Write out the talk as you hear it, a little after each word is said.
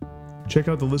Check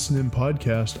out the Listen In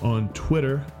Podcast on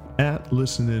Twitter,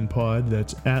 @ListenInPod.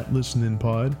 That's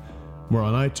 @ListenInPod. We're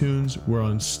on iTunes, we're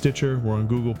on Stitcher, we're on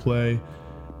Google Play.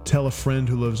 Tell a friend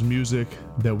who loves music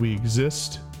that we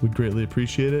exist. We'd greatly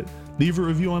appreciate it. Leave a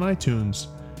review on iTunes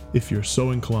if you're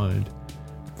so inclined.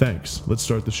 Thanks. Let's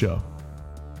start the show.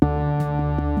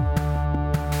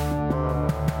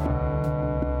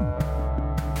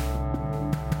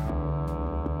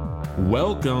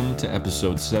 Welcome to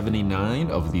episode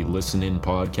 79 of the Listen In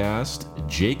Podcast.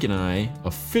 Jake and I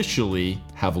officially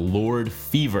have Lorde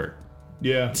fever.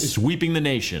 Yeah. Sweeping the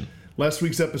nation. Last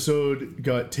week's episode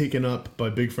got taken up by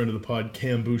big friend of the pod,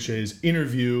 Cam Boucher's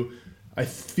interview. I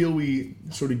feel we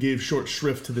sort of gave short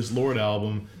shrift to this Lorde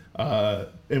album.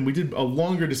 And we did a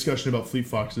longer discussion about Fleet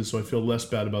Foxes, so I feel less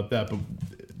bad about that. But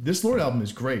this Lorde album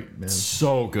is great, man.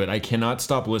 So good. I cannot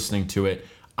stop listening to it.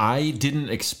 I didn't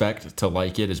expect to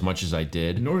like it as much as I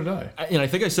did. Nor did I. And I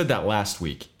think I said that last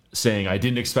week, saying I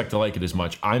didn't expect to like it as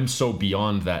much. I'm so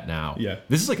beyond that now. Yeah.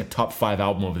 This is like a top 5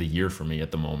 album of the year for me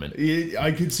at the moment.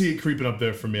 I could see it creeping up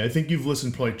there for me. I think you've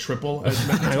listened probably triple as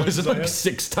many times. I listened like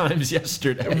 6 times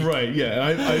yesterday. Right, yeah.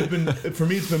 I've been, for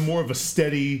me, it's been more of a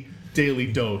steady daily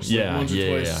dose. Like once or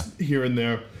twice here and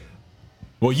there.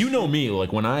 Well, you know me,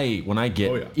 like when I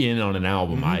get in on an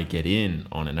album, I get in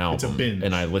on an album. It's a binge.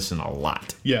 And I listen a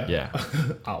lot. Yeah.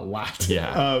 A lot.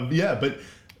 Yeah. But a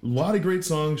lot of great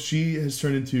songs. She has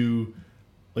turned into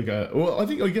I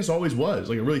guess always was,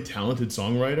 like a really talented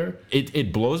songwriter.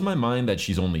 It blows my mind that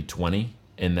she's only 20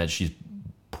 and that she's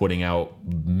putting out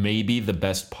maybe the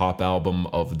best pop album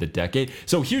of the decade.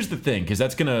 So here's the thing, because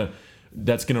that's gonna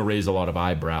raise a lot of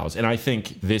eyebrows. And I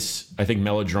think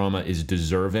Melodrama is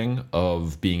deserving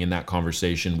of being in that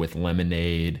conversation with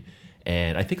Lemonade.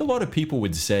 And I think a lot of people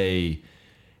would say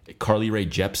Carly Rae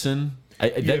Jepsen.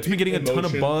 That's been getting a ton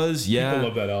of buzz. Yeah. People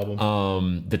love that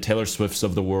album. The Taylor Swifts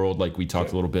of the world, like we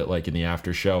talked a little bit like in the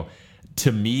after show.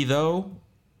 To me, though,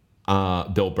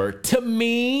 Bill Burr. To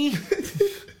me.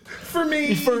 For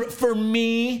me. For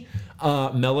me,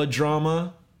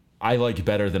 Melodrama, I like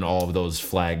better than all of those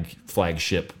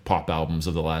flagship pop albums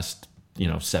of the last,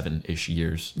 7-ish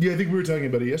years. Yeah, I think we were talking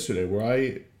about it yesterday,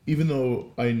 where even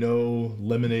though I know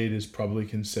Lemonade is probably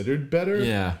considered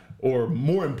better, or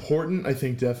more important, I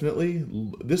think definitely,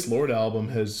 this Lorde album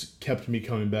has kept me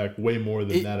coming back way more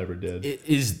than that ever did.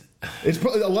 It's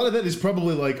probably, a lot of that is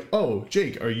probably like, oh,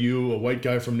 Jake, are you a white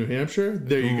guy from New Hampshire?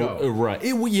 There you go. Right.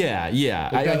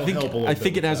 I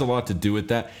think it has a lot to do with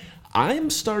that. I'm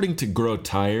starting to grow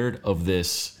tired of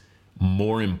this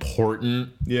more important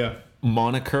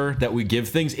moniker that we give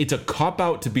things. It's a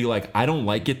cop-out to be like, I don't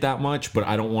like it that much, but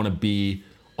I don't want to be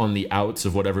on the outs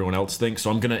of what everyone else thinks. So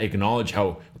I'm going to acknowledge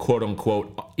how,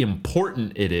 quote-unquote,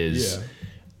 important it is. Yeah.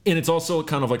 And it's also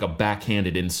kind of like a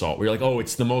backhanded insult where you're like, oh,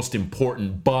 it's the most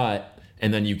important, but...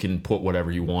 And then you can put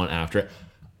whatever you want after it.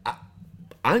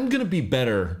 I'm going to be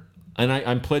better... And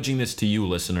I'm pledging this to you,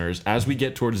 listeners, as we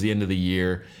get towards the end of the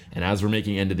year and as we're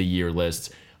making end of the year lists,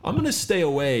 I'm going to stay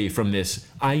away from this.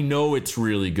 I know it's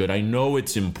really good. I know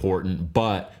it's important,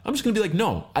 but I'm just going to be like,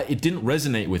 no, it didn't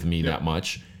resonate with me that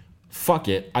much. Fuck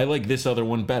it. I like this other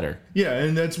one better. Yeah,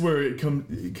 and that's where it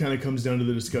kind of comes down to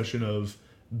the discussion of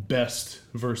best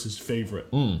versus favorite.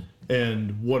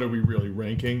 And what are we really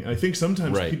ranking? I think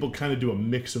sometimes people kind of do a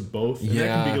mix of both, and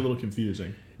that can be a little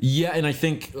confusing. Yeah, and I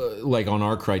think, like, on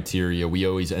our criteria, we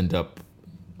always end up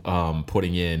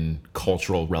putting in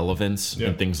cultural relevance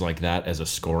and things like that as a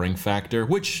scoring factor,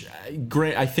 which,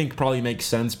 I think probably makes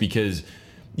sense because,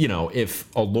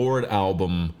 if a Lorde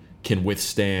album can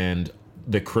withstand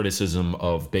the criticism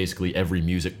of basically every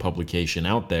music publication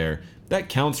out there, that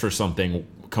counts for something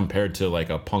compared to, like,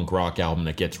 a punk rock album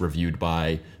that gets reviewed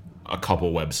by a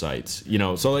couple websites,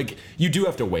 so like you do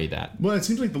have to weigh that. Well, it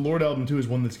seems like the Lorde album too is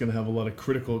one that's going to have a lot of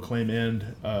critical acclaim and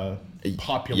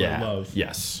popular love.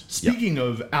 Yes. Speaking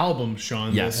of albums,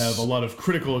 Sean, that have a lot of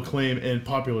critical acclaim and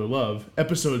popular love,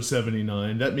 episode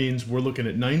 79, that means we're looking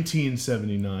at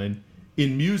 1979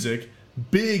 in music.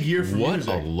 Big year for music.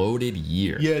 What a loaded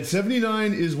year. Yeah,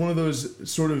 79 is one of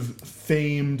those sort of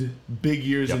famed big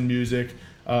years in music.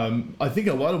 I think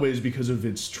in a lot of ways because of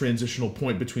its transitional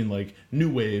point between like new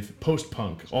wave,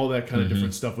 post-punk, all that kind of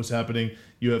different stuff was happening.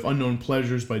 You have Unknown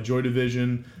Pleasures by Joy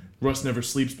Division, Rust Never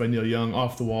Sleeps by Neil Young,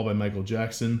 Off the Wall by Michael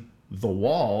Jackson, The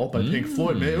Wall by Pink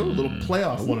Floyd. Man, a little play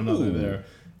off one another there.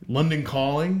 London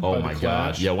Calling by The Clash.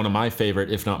 God. Yeah, one of my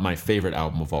favorite, if not my favorite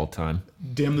album of all time.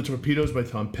 Damn the Torpedoes by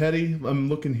Tom Petty. I'm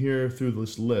looking here through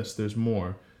this list. There's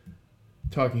more.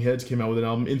 Talking Heads came out with an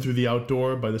album, In Through the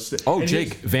Outdoor by the... Oh,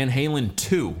 Jake, Van Halen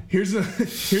 2. Here's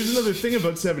another thing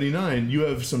about 79. You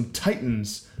have some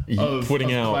titans of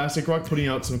classic rock putting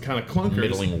out some kind of clunkers.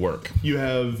 Middling work. You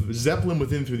have Zeppelin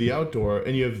with In Through the Outdoor,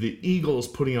 and you have the Eagles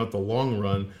putting out The Long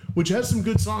Run, which has some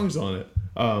good songs on it.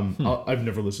 I've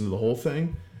never listened to the whole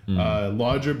thing.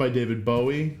 Lodger by David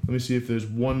Bowie. Let me see if there's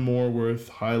one more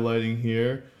worth highlighting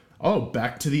here. Oh,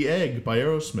 Back to the Egg by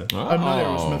Aerosmith. Oh. Not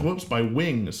Aerosmith, whoops, by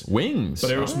Wings. Wings. But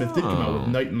Aerosmith did come out with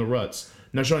Night in the Ruts.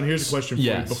 Now, Sean, here's a question for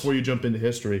you before you jump into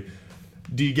history.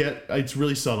 Do you get, it's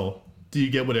really subtle, do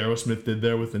you get what Aerosmith did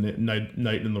there with the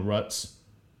Night in the Ruts?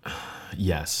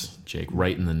 Yes, Jake,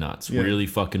 right in the nuts. Yeah. Really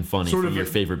fucking funny from your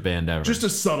favorite band ever. Just a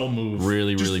subtle move.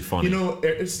 Really funny. You know,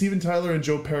 Steven Tyler and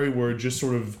Joe Perry were just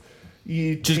sort of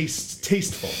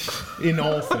tasteful in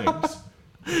all things.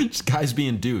 Just guys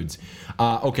being dudes.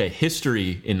 Okay, history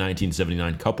in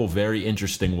 1979. Couple very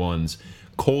interesting ones.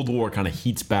 Cold War kind of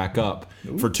heats back up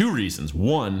for two reasons.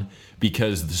 One,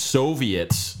 because the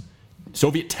Soviet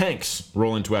tanks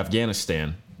roll into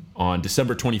Afghanistan on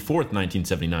December 24th,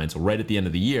 1979, so right at the end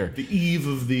of the year. The eve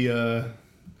of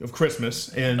of Christmas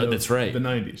and that's right. The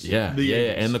 90s. Yeah,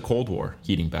 and the Cold War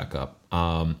heating back up.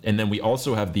 And then we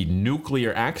also have the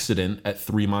nuclear accident at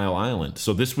 3 Mile Island.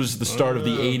 So this was the start of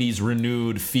the 80s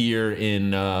renewed fear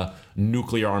in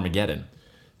nuclear Armageddon.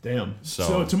 Damn.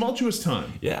 So a tumultuous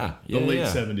time. Yeah. The late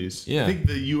 70s. Yeah. I think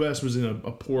the U.S. was in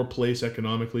a poor place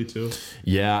economically, too.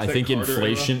 Yeah, I think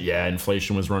inflation. Yeah,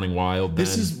 inflation was running wild then.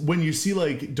 This is when you see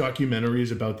like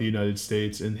documentaries about the United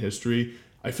States and history.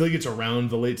 I feel like it's around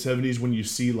the late 70s when you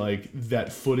see like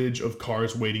that footage of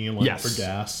cars waiting in line for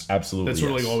gas. Absolutely. That's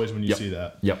sort of like always when you see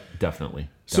that. Yep, definitely.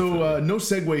 So no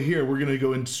segue here. We're going to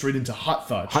go straight into Hot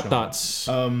Thoughts. Hot Thoughts.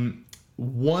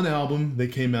 One album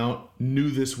that came out new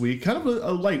this week, kind of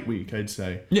a light week, I'd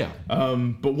say. Yeah.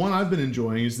 But one I've been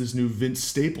enjoying is this new Vince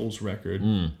Staples record,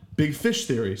 Big Fish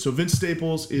Theory. So Vince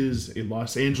Staples is a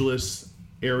Los Angeles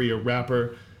area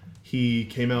rapper. He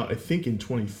came out, I think, in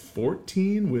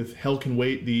 2014 with Hell Can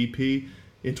Wait, the EP.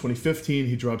 In 2015,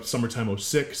 he dropped Summertime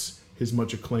 06, his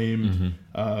much acclaimed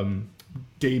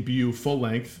debut full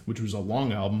length, which was a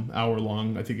long album, hour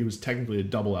long. I think it was technically a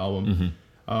double album.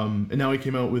 And now he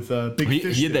came out with Big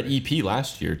Fish. He had that EP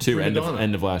last year too, end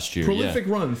of last year. Prolific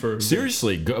run for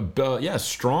seriously,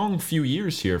 strong few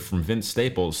years here from Vince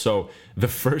Staples. So the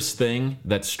first thing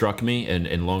that struck me,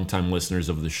 and longtime listeners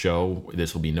of the show,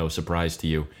 this will be no surprise to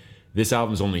you. This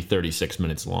album's only 36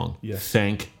 minutes long. Yes.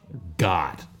 Thank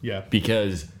God. Yeah.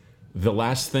 Because the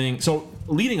last thing... So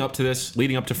leading up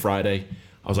to Friday,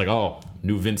 I was like, oh,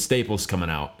 new Vince Staples coming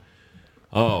out.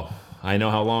 Oh, I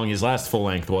know how long his last full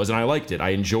length was, and I liked it. I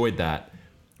enjoyed that.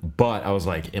 But I was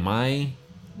like, am I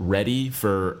ready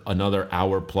for another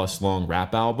hour-plus long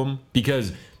rap album?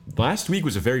 Because last week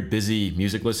was a very busy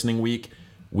music listening week.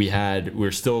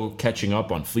 We're still catching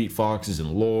up on Fleet Foxes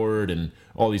and Lorde and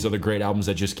all these other great albums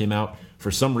that just came out.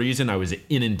 For some reason, I was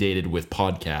inundated with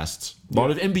podcasts. A lot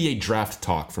of NBA draft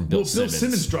talk from Bill Simmons. Bill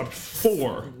Simmons dropped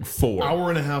four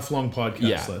hour-and-a-half long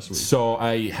podcasts last week. So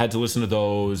I had to listen to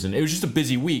those, and it was just a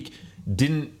busy week.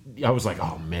 I was like,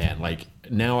 oh man, like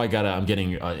now I'm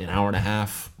getting an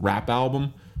hour-and-a-half rap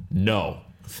album. No.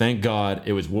 Thank God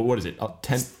it was, what is it,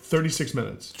 36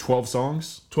 minutes. 12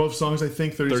 songs? 12 songs, I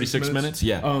think, 36 minutes.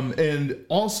 Yeah. And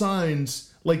all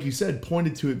signs, like you said,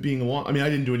 pointed to it being long. I mean, I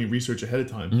didn't do any research ahead of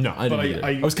time. No, I didn't either.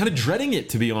 I was kind of dreading it,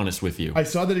 to be honest with you. I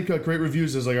saw that it got great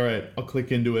reviews. I was like, all right, I'll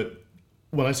click into it.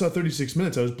 When I saw 36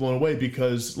 minutes, I was blown away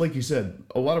because, like you said,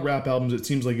 a lot of rap albums, it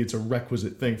seems like it's a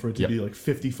requisite thing for it to be like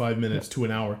 55 minutes to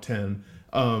an hour 10.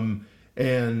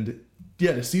 And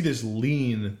yeah, to see this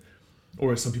lean,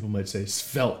 or as some people might say,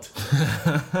 svelte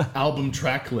album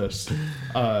track list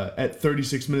at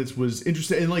 36 minutes was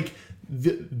interesting. And like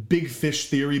the Big Fish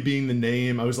Theory being the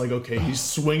name, I was like, okay, he's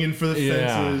swinging for the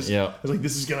fences. Yeah. I was like,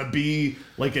 this is going to be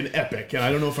like an epic. And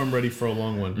I don't know if I'm ready for a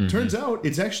long one. Turns out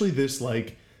it's actually this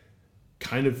like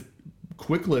kind of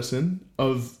quick listen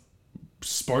of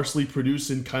sparsely produced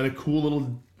and kind of cool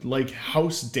little like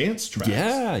house dance tracks.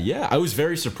 Yeah. I was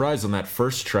very surprised on that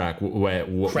first track.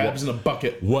 Crabs in a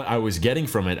bucket. What I was getting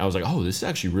from it, I was like, oh, this is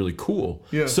actually really cool.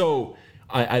 Yeah. So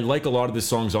I like a lot of the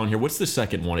songs on here. What's the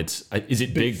second one? Is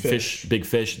it Big Fish? Big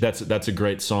Fish. That's a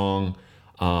great song.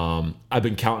 I've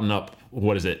been counting up.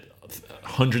 What is it?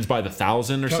 Hundreds by the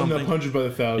thousand or counting something. Up hundreds by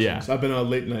the thousands. Yeah. I've been on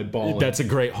late night balling. That's a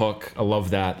great hook. I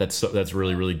love that. That's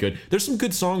really, really good. There's some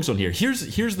good songs on here.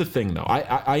 Here's the thing though.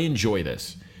 I enjoy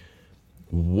this.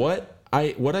 What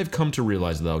I've come to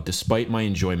realize though, despite my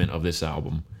enjoyment of this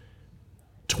album,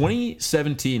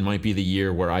 2017 might be the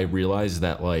year where I realize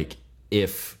that like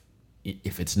if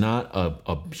it's not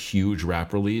a huge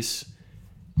rap release,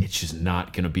 it's just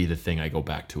not going to be the thing I go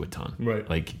back to a ton. Right.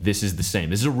 Like, this is the same.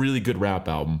 This is a really good rap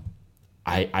album.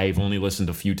 I've only listened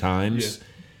a few times,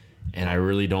 and I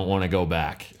really don't want to go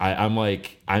back.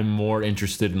 I'm more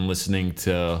interested in listening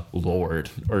to Lorde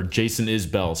or Jason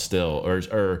Isbell still,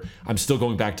 or I'm still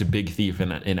going back to Big Thief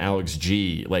and Alex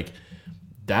G. Like,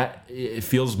 that, it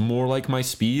feels more like my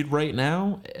speed right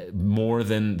now, more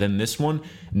than this one.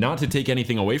 Not to take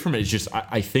anything away from it, it's just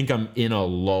I think I'm in a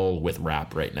lull with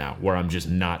rap right now, where I'm just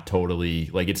not totally,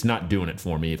 like, it's not doing it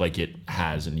for me like it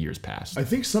has in years past. I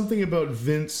think something about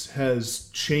Vince has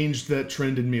changed that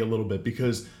trend in me a little bit,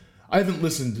 because I haven't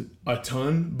listened a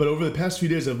ton, but over the past few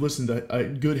days I've listened a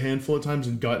good handful of times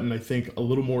and gotten, I think, a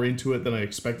little more into it than I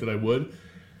expected I would.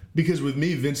 Because with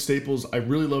me, Vince Staples, I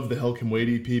really loved the Hell Can Wait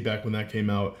EP back when that came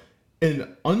out.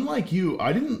 And unlike you,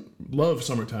 I didn't love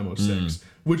Summertime '06,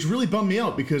 which really bummed me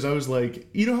out, because I was like,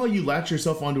 you know how you latch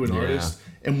yourself onto an artist,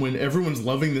 and when everyone's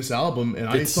loving this album, and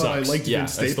I thought I liked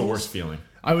Vince Staples. That's the worst feeling.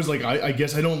 I was like, I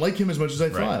guess I don't like him as much as I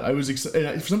thought. I was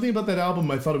something about that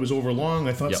album, I thought it was overlong.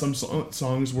 I thought some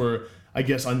songs were, I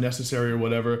guess, unnecessary or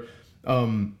whatever.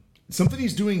 Something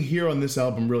he's doing here on this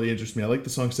album really interests me. I like the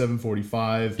song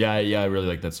 745. Yeah, I really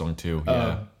like that song too.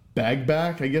 Bag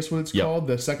Back, I guess what it's called.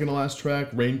 The second to last track,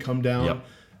 Rain Come Down.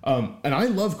 And I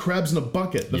love Crabs in a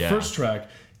Bucket, the first track.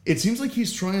 It seems like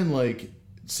he's trying like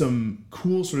some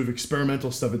cool sort of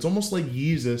experimental stuff. It's almost like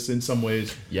Yeezus in some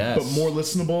ways, but more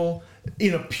listenable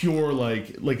in a pure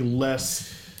like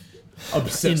less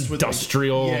obsessed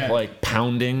industrial with like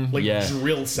pounding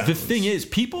drill sounds. The thing is,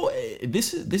 people,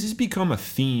 this has become a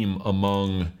theme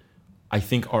among, I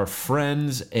think, our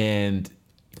friends and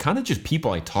kind of just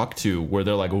people I talk to, where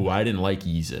they're like, oh, I didn't like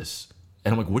Yeezus.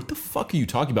 And I'm like, what the fuck are you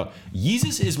talking about?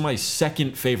 Yeezus is my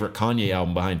second favorite Kanye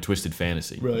album behind Twisted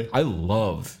Fantasy. Really? I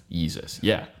love Yeezus.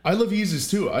 Yeah. I love Yeezus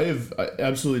too. I have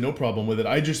absolutely no problem with it.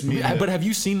 I just mean But have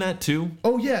you seen that too?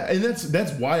 Oh yeah, and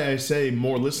that's why I say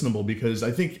more listenable, because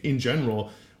I think in general,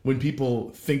 when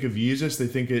people think of Yeezus, they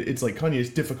think it's like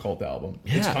Kanye's difficult album.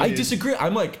 Yeah, I disagree.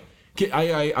 I'm like,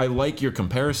 I like your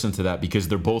comparison to that, because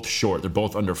they're both short. They're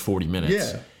both under 40 minutes.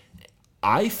 Yeah.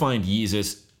 I find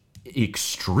Yeezus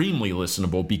extremely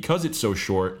listenable because it's so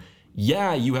short.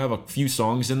 Yeah, you have a few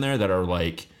songs in there that are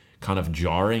like kind of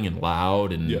jarring and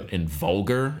loud and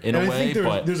vulgar in a way.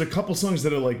 But there's a couple songs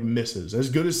that are like misses.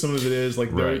 As good as some of it is, like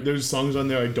there's songs on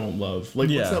there I don't love. Like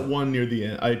what's that one near the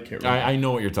end? I can't remember. I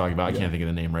know what you're talking about. I can't think of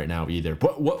the name right now either.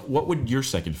 But what would your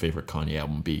second favorite Kanye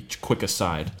album be? Quick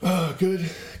aside. Oh, good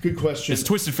question. It's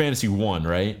Twisted Fantasy 1,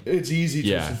 right? It's easy.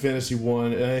 Twisted Fantasy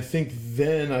 1, and I think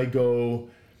then I go.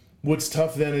 What's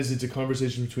tough then is it's a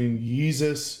conversation between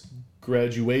Yeezus,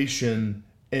 Graduation,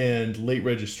 and Late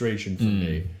Registration for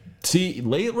me. See,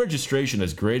 Late Registration,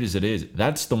 as great as it is,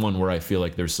 that's the one where I feel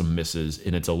like there's some misses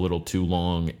and it's a little too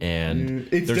long. And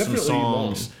there's some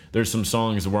songs. Long. There's some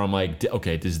songs where I'm like,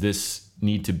 okay, does this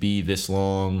need to be this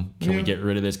long? Can we get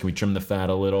rid of this? Can we trim the fat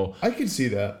a little? I can see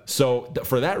that. So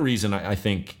for that reason, I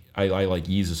think I like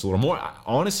Yeezus a little more.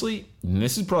 Honestly, and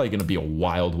this is probably going to be a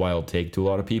wild take to a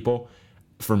lot of people.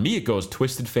 For me, it goes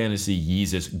Twisted Fantasy,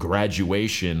 Yeezus,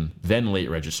 Graduation, then Late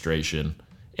Registration,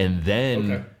 and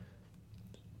then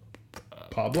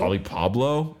Pablo? Probably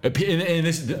Pablo. And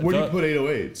this, where do you put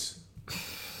 808s?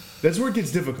 That's where it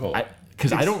gets difficult.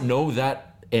 Because I don't know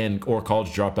that or College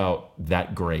Dropout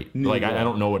that great. Like I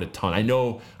don't know it a ton. I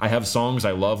know I have songs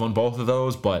I love on both of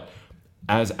those, but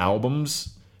as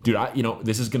albums, dude,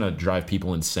 this is gonna drive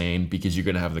people insane, because you're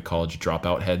gonna have the College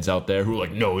Dropout heads out there who are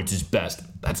like, no, it's his best.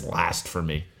 That's last for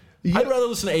me. Yeah. I'd rather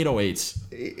listen to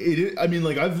 808s. I mean,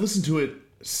 like, I've listened to it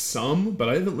some, but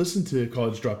I haven't listened to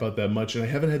College Dropout that much, and I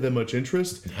haven't had that much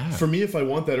interest. Yeah. For me, if I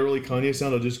want that early Kanye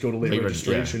sound, I'll just go to Late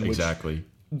Registration. Exactly.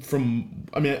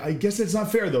 I guess it's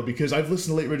not fair though, because I've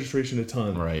listened to Late Registration a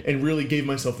ton, and really gave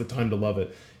myself the time to love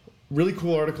it. Really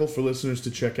cool article for listeners to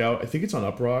check out. I think it's on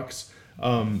UpRocks.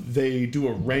 They do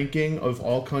a ranking of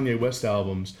all Kanye West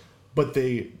albums, but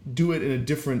they do it in a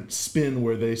different spin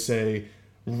where they say,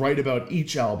 write about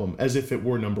each album as if it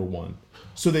were number one.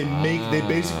 So they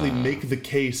basically make the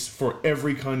case for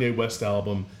every Kanye West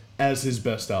album as his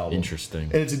best album. Interesting.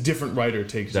 And it's a different writer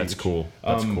takes That's each. Cool.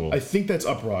 That's cool. I think that's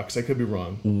UpRocks. I could be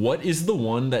wrong. What is the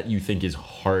one that you think is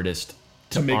hardest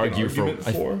to make argue an argument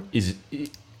for?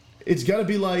 It's got to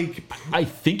be like... I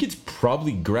think it's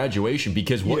probably Graduation,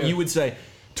 because what you would say,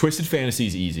 Twisted Fantasy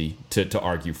is easy to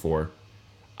argue for.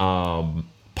 Pablo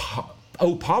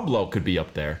could be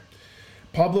up there.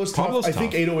 Pablo's tough. I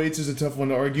think 808s is a tough one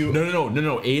to argue.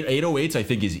 No. 808s I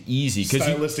think is easy, because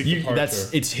stylistic departure.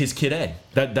 It's his Kid A.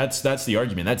 That's the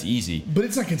argument. That's easy. But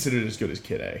it's not considered as good as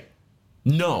Kid A.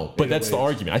 No, but that's the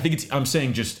argument. I think I'm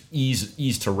saying just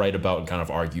ease to write about and kind of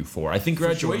argue for. I think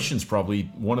Graduation's probably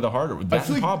one of the harder. That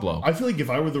and Pablo. I feel like if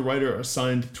I were the writer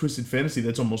assigned Twisted Fantasy,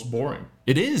 that's almost boring.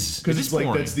 It is. Because it's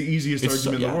like, that's the easiest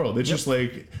argument in the world. It's just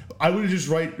like, I would have just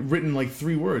written like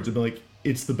 3 words and be like,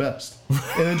 it's the best.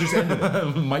 And then just ended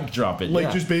it. Mic drop it.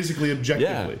 Like just basically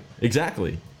objectively. Yeah,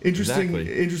 exactly. Interesting.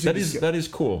 That is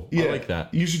cool. Yeah, I like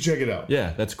that. You should check it out.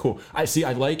 Yeah, that's cool. I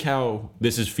like how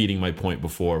this is feeding my point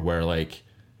before, where like,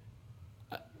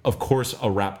 of course, a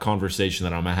rap conversation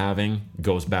that I'm having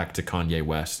goes back to Kanye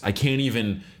West. I can't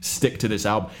even stick to this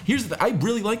album. I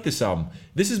really like this album.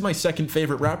 This is my second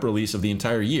favorite rap release of the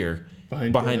entire year,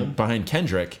 behind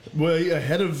Kendrick. Well,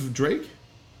 ahead of Drake.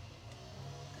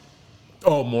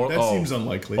 Oh, more. That seems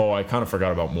unlikely. Oh, I kind of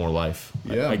forgot about More Life.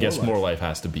 Yeah, I guess More Life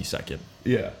has to be second.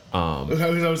 Yeah. I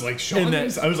was like,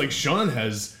 Sean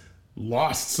has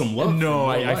lost some love. No,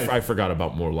 I forgot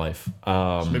about More Life.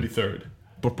 Maybe third.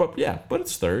 But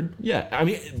it's third. Yeah, I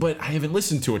mean, but I haven't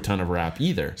listened to a ton of rap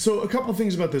either. So a couple of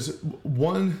things about this.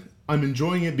 One, I'm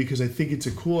enjoying it because I think it's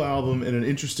a cool album and an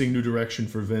interesting new direction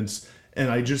for Vince. And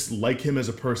I just like him as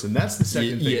a person. That's the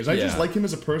second thing. I just like him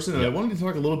as a person. And I wanted to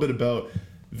talk a little bit about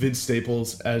Vince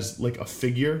Staples as like a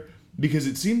figure, because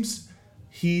it seems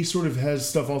he sort of has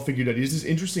stuff all figured out. He has this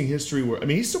interesting history where, I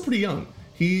mean, he's still pretty young.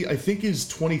 He, I think, is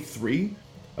 23,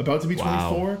 about to be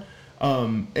 24.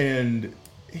 And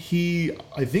he,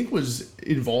 I think, was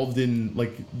involved in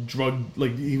like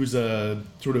he was a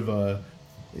sort of a,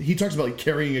 he talks about like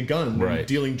carrying a gun and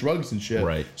dealing drugs and shit.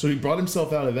 Right. So he brought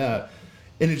himself out of that.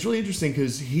 And it's really interesting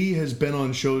because he has been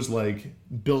on shows like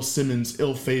Bill Simmons'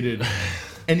 Ill-Fated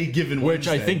Any Given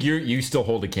Wednesday. Which I think you still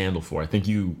hold a candle for. I think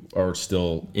you are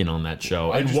still in on that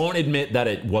show. I won't admit that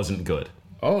it wasn't good.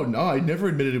 Oh no, I never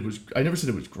admitted it was. I never said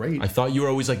it was great. I thought you were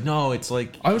always like, no, it's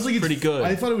like, I was like, pretty good.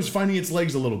 I thought it was finding its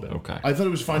legs a little bit. Okay. I thought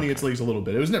it was finding its legs a little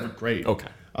bit. It was never great. Okay.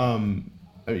 I mean,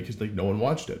 because like no one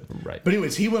watched it. Right. But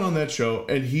anyways, he went on that show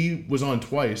and he was on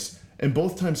twice. And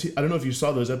both times, I don't know if you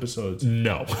saw those episodes.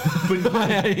 No. But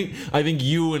I think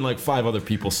you and like 5 other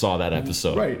people saw that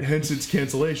episode. Right, hence its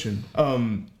cancellation.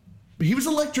 But he was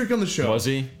electric on the show. Was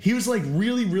he? He was like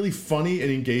really, really funny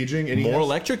and engaging. And more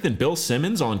electric than Bill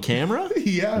Simmons on camera?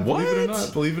 Yeah,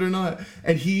 what? Believe it or not.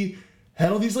 And he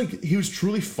had all these like, he was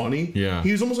truly funny. Yeah.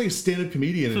 He was almost like a stand-up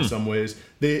comedian in some ways.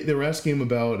 They were asking him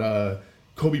about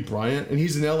Kobe Bryant, and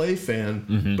he's an LA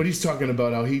fan, but he's talking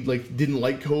about how he like didn't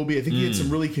like Kobe. I think he had some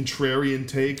really contrarian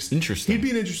takes. Interesting. He'd be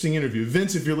an interesting interview.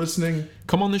 Vince, if you're listening,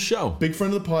 come on the show. Big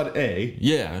friend of the pod, A.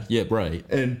 Yeah, right.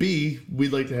 And B,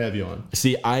 we'd like to have you on.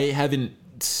 See, I haven't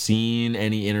seen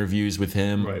any interviews with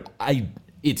him. Right.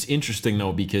 It's interesting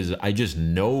though, because I just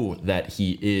know that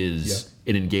he is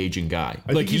an engaging guy.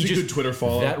 I think he's a good Twitter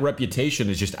follower. That reputation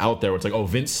is just out there. It's like, oh,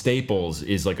 Vince Staples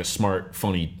is like a smart,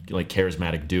 funny, like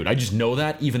charismatic dude. I just know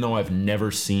that, even though I've never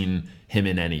seen him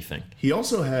in anything. He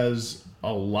also has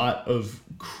a lot of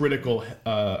critical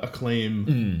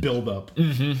acclaim buildup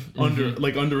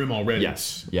under him already.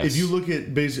 Yes. If you look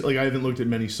at basically, like I haven't looked at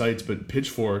many sites, but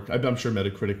Pitchfork, I'm sure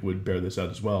Metacritic would bear this out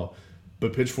as well.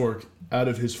 But Pitchfork, out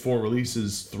of his 4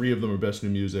 releases, 3 of them are Best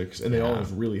New Musics, and they all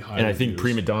have really high And reviews. I think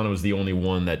Prima Donna was the only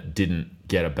one that didn't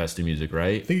get a Best New Music,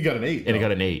 right? I think he got an 8. And he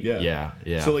got an 8. Yeah.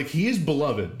 So like he is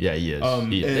beloved. Yeah, he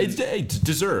is. It's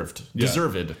deserved. Yeah.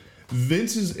 Deserved.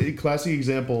 Vince is a classic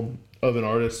example of an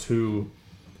artist who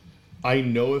I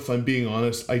know, if I'm being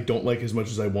honest, I don't like as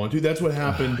much as I want to. That's what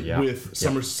happened with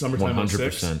Summertime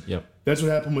 06. Yep. That's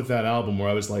what happened with that album, where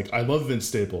I was like, I love Vince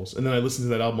Staples. And then I listened to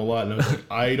that album a lot, and I was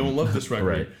like, I don't love this record.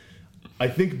 Right. I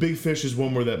think Big Fish is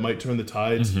one where that might turn the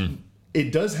tides.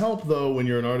 It does help, though, when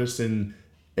you're an artist and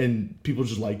people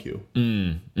just like you.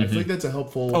 I feel like that's a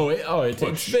helpful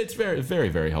it's very, very,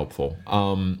 very helpful.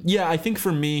 I think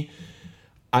for me,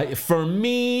 I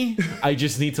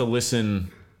just need to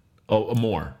listen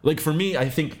more. Like for me, I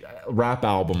think rap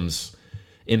albums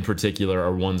in particular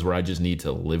are ones where I just need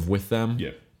to live with them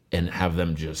and have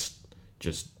them just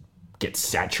get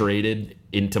saturated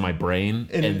into my brain,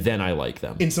 and then I like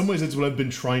them. In some ways, that's what I've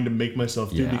been trying to make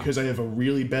myself do, because I have a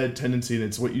really bad tendency, and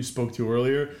it's what you spoke to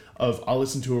earlier, of I'll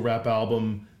listen to a rap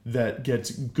album that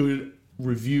gets good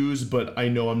reviews, but I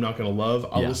know I'm not going to love.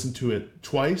 I'll listen to it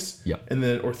twice, and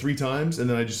then or 3 times, and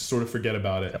then I just sort of forget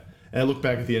about it. And I look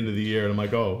back at the end of the year, and I'm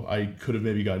like, oh, I could have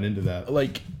maybe gotten into that.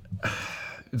 Like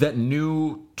that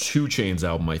new 2 Chainz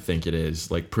album, I think it is,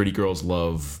 like Pretty Girls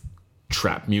Love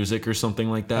Trap Music or something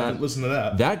like that. I haven't listened to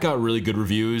that. That got really good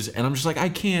reviews, and I'm just like, I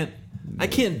can't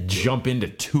jump into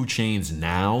 2 Chainz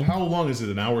now. How long is it?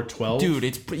 An hour 12? Dude,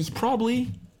 it's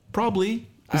probably.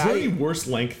 Is there any worse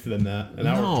length than that? An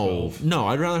hour 12? No,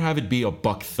 I'd rather have it be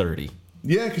 $1:30.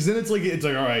 Yeah, because then it's like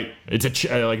all right. It's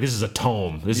like this is a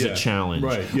tome. This is a challenge.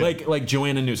 Right. Yeah. Like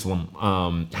Joanna Newsom,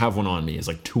 Have One on Me is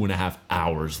like 2.5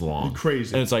 hours long.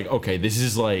 Crazy. And it's like, okay, this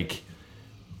is like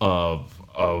a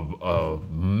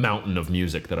mountain of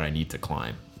music that I need to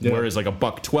climb. Yeah. Whereas like a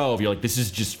 $112, you're like, this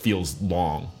is just feels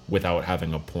long without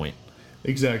having a point.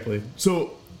 Exactly.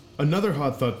 So another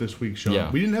hot thought this week, Sean.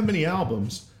 Yeah. We didn't have many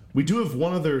albums. We do have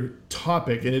one other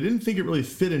topic, and I didn't think it really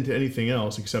fit into anything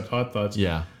else except hot thoughts.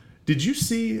 Yeah. Did you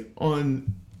see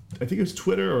on, I think it was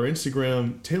Twitter or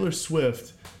Instagram, Taylor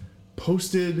Swift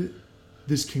posted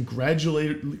this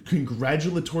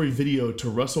congratulatory video to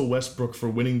Russell Westbrook for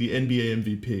winning the NBA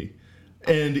MVP.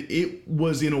 And it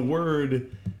was, in a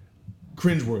word,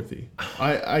 cringeworthy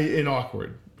and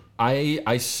awkward.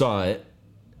 I saw it.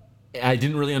 I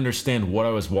didn't really understand what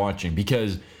I was watching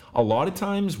because a lot of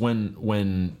times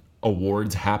when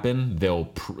awards happen,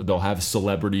 they'll have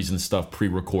celebrities and stuff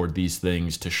pre-record these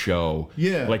things to show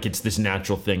like it's this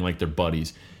natural thing, like they're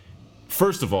buddies.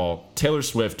 First of all, Taylor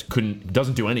Swift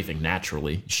doesn't do anything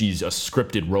naturally. She's a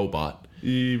scripted robot.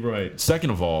 Right.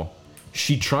 Second of all,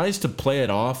 she tries to play it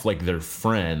off like they're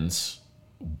friends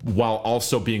while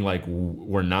also being like,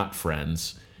 we're not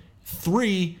friends.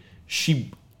 3,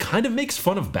 she kind of makes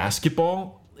fun of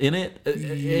basketball in it,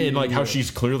 and like how she's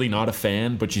clearly not a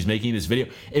fan, but she's making this video.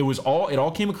 It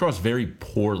all came across very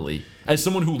poorly. As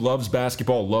someone who loves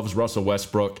basketball, loves Russell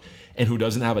Westbrook, and who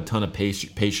doesn't have a ton of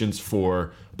patience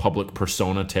for public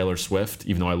persona Taylor Swift,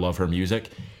 even though I love her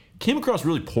music, came across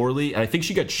really poorly, and I think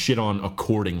she got shit on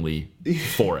accordingly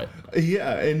for it.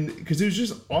 Yeah, and because it was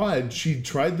just odd. She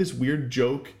tried this weird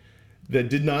joke that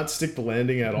did not stick the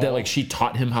landing at all. That like she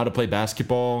taught him how to play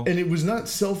basketball. And it was not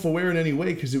self-aware in any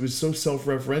way because it was so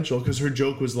self-referential, because her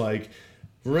joke was like,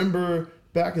 remember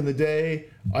back in the day,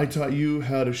 I taught you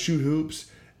how to shoot hoops,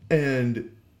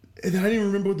 and I didn't even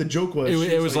remember what the joke was.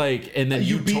 It was like, and then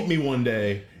you beat me one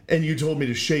day, and you told me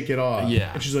to shake it off.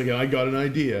 Yeah. And she's like, I got an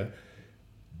idea.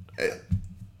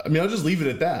 I mean, I'll just leave it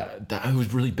at that. That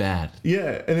was really bad.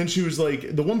 Yeah, and then she was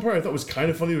like, the one part I thought was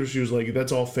kind of funny was she was like,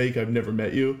 that's all fake, I've never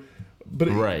met you. But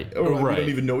right. We don't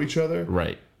even know each other.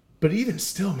 Right. But even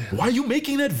still, man. Why are you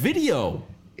making that video?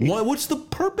 What's the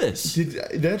purpose?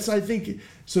 I think,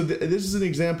 so this is an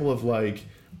example of like,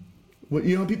 what,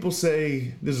 you know how people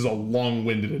say, this is a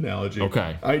long-winded analogy.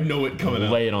 Okay. I know it coming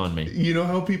out. Lay it on me. You know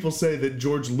how people say that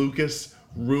George Lucas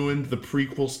ruined the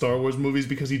prequel Star Wars movies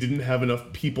because he didn't have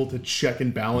enough people to check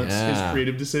and balance his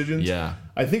creative decisions? Yeah.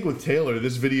 I think with Taylor,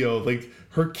 this video, like,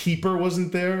 her keeper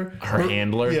wasn't there. Her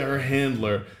handler? Yeah, her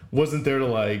handler wasn't there to,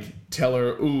 like, tell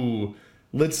her, ooh,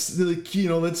 let's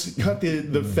cut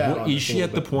the fat on Is she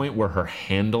at the point where her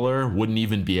handler wouldn't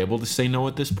even be able to say no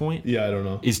at this point? Yeah, I don't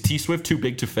know. Is T Swift too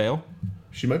big to fail?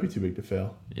 She might be too big to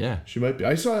fail. Yeah. She might be.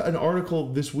 I saw an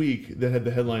article this week that had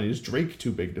the headline, is Drake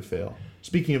too big to fail?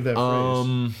 Speaking of that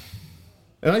phrase.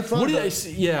 And I thought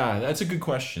yeah, that's a good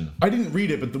question. I didn't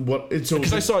read it, but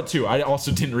because I saw it too. I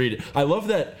also didn't read it. I love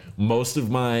that most of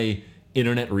my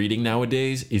internet reading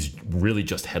nowadays is really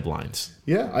just headlines.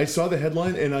 Yeah, I saw the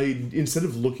headline, and instead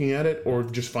of looking at it or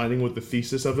just finding what the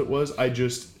thesis of it was, I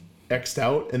just X'd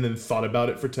out and then thought about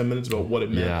it for 10 minutes about what it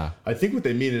meant. Yeah. I think what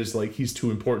they mean is like he's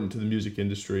too important to the music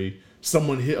industry.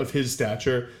 Someone of his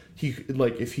stature,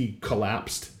 if he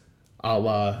collapsed, a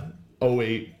la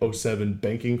 08, 07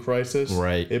 banking crisis,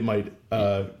 right? It might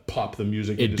pop the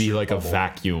music industry. It'd be like bubble. A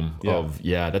vacuum of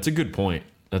that's a good point.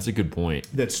 That's a good point.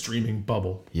 That streaming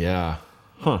bubble. Yeah.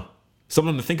 Huh.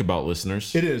 Something to think about,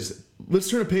 listeners. It is. Let's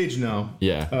turn a page now.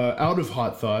 Yeah. Out of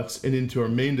Hot Thoughts and into our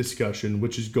main discussion,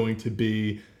 which is going to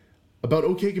be about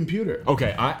OK Computer.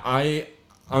 Okay,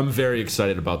 I'm very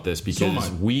excited about this because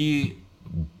we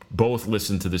both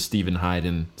listened to the Stephen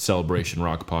Hyden Celebration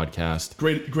Rock podcast.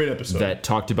 Great episode. That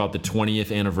talked about the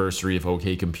 20th anniversary of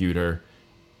OK Computer,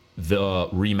 the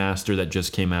remaster that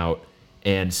just came out.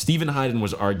 And Stephen Hyden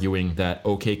was arguing that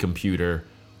OK Computer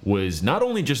was not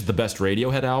only just the best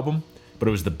Radiohead album, but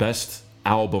it was the best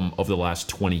album of the last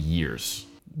 20 years.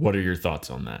 What are your thoughts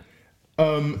on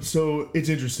that? So it's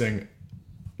interesting.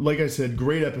 Like I said,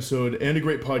 great episode and a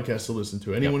great podcast to listen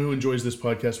to. Anyone who enjoys this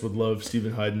podcast would love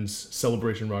Stephen Hyden's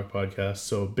Celebration Rock podcast.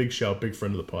 So big shout, big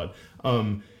friend of the pod.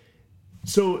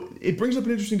 So it brings up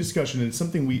an interesting discussion, and it's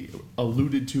something we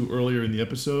alluded to earlier in the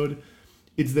episode.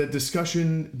 It's that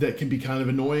discussion that can be kind of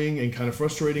annoying and kind of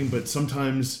frustrating, but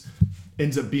sometimes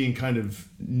ends up being kind of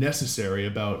necessary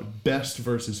about best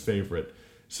versus favorite.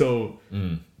 So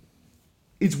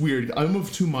it's weird. I'm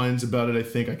of two minds about it, I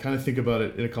think. I kind of think about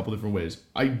it in a couple different ways.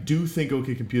 I do think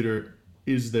OK Computer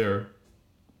is their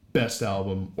best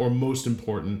album or most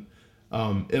important.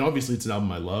 And obviously it's an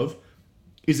album I love.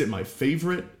 Is it my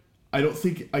favorite? I don't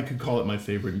think I could call it my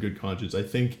favorite in good conscience. I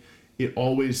think it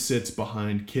always sits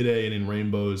behind Kid A and In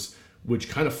Rainbows, which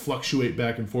kind of fluctuate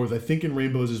back and forth. I think In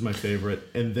Rainbows is my favorite,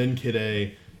 and then Kid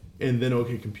A, and then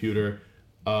OK Computer.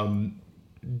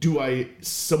 Do I,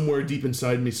 somewhere deep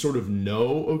inside me, sort of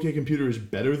know OK Computer is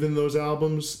better than those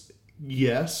albums?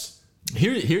 Yes.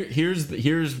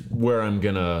 Here's where I'm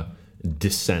gonna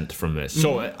dissent from this. Mm-hmm.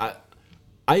 So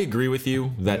I agree with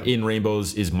you that In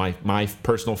Rainbows is my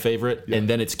personal favorite, and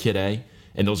then it's Kid A,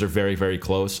 and those are very, very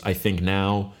close. I think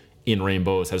now In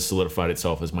Rainbows has solidified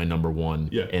itself as my number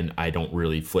one, and I don't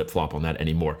really flip-flop on that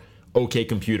anymore. OK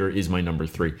Computer is my number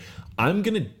 3. I'm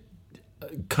gonna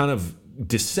kind of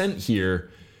dissent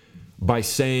here by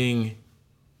saying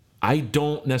I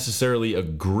don't necessarily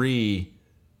agree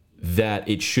that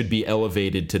it should be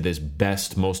elevated to this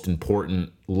best, most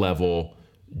important level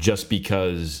just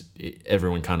because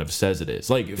everyone kind of says it is.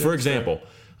 Like, for example,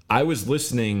 I was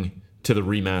listening to the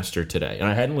remaster today, and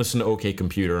I hadn't listened to OK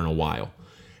Computer in a while.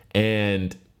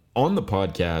 And on the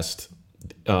podcast,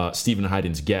 Stephen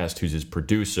Hyden's guest, who's his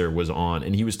producer, was on,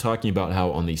 and he was talking about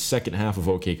how on the second half of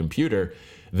OK Computer,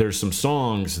 there's some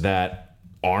songs that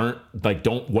don't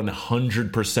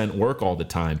 100% work all the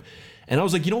time. And I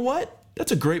was like, you know what?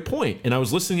 That's a great point. And I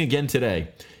was listening again today,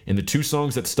 and the 2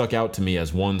 songs that stuck out to me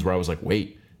as ones where I was like,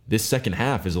 wait, this second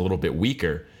half is a little bit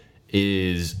weaker,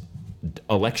 is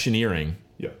Electioneering,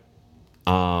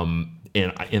 and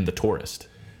The Tourist.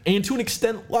 And to an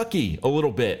extent, Lucky a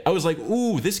little bit. I was like,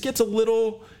 ooh, this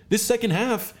second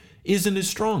half isn't as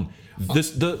strong.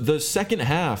 The second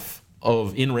half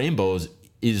of In Rainbows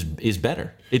is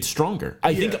better. It's stronger.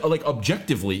 I think, like,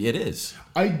 objectively, it is.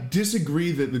 I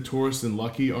disagree that The Tourist and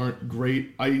Lucky aren't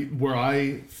great. Where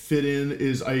I fit in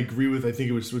is I agree with, I think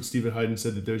it was what Stephen Hyden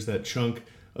said, that there's that chunk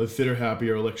of Fitter Happy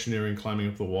or Electioneering, Climbing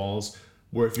Up the Walls.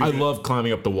 Where if I love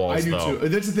Climbing Up the Walls, I do though. too.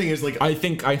 That's the thing, is like, I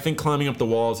think Climbing Up the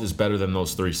Walls is better than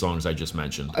those 3 songs I just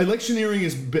mentioned. Electioneering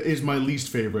is my least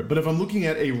favorite, but if I'm looking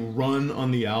at a run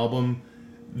on the album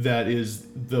that is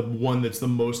the one that's the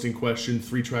most in question,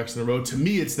 3 tracks in a row, to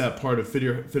me it's that part of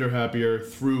Fitter Happier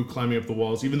through Climbing Up the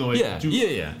Walls, even though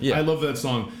I love that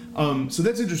song. So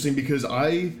that's interesting because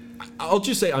I'll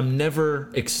just say I'm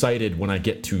never excited when I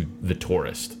get to The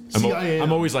Tourist.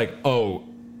 I'm always like, oh,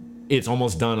 it's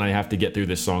almost done. I have to get through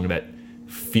this song that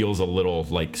feels a little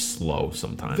like slow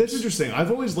sometimes. That's interesting.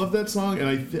 I've always loved that song,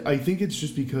 and I think it's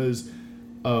just because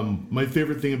my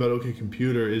favorite thing about OK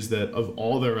Computer is that of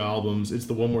all their albums, it's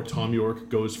the one where Tom York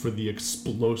goes for the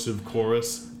explosive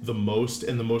chorus the most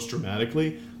and the most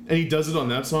dramatically, and he does it on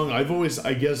that song.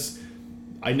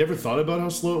 I never thought about how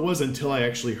slow it was until I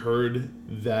actually heard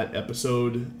that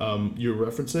episode you're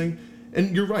referencing.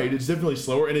 And you're right, it's definitely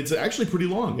slower, and it's actually pretty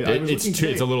long.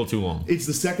 It's a little too long. It's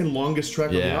the second longest track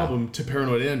on the album to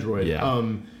Paranoid Android. Yeah.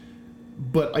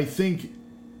 But I think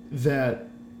the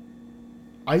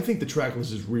track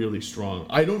list is really strong.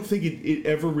 I don't think it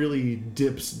ever really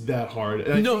dips that hard.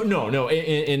 No.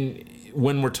 And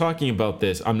when we're talking about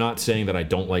this, I'm not saying that I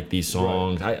don't like these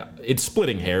songs. Right. It's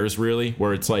splitting hairs, really,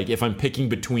 where it's like if I'm picking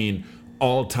between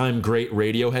all-time great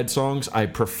Radiohead songs, I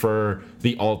prefer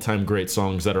the all-time great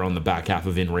songs that are on the back half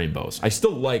of In Rainbows. I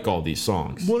still like all these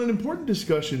songs. Well, an important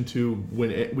discussion, too,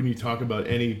 when you talk about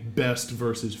any best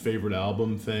versus favorite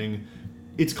album thing,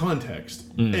 it's context.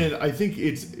 And I think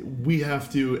we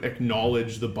have to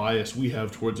acknowledge the bias we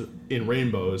have towards In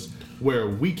Rainbows, where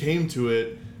we came to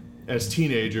it as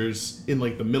teenagers in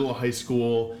like the middle of high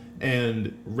school,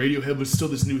 and Radiohead was still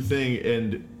this new thing,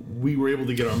 and we were able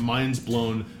to get our minds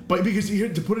blown. But because here,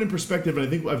 to put it in perspective, and I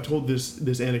think I've told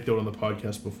this anecdote on the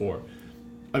podcast before.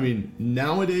 I mean,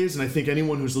 nowadays, and I think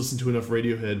anyone who's listened to enough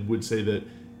Radiohead would say that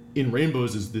In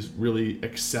Rainbows is this really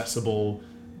accessible,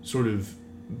 sort of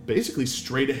basically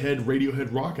straight ahead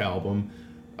Radiohead rock album.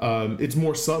 It's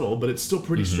more subtle, but it's still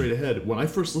pretty straight ahead. When I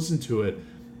first listened to it,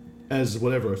 as a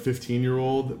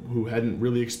 15-year-old who hadn't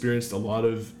really experienced a lot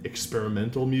of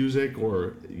experimental music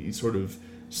or sort of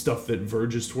stuff that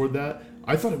verges toward that,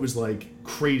 I thought it was like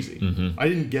crazy. I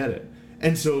didn't get it.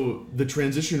 And so the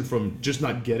transition from just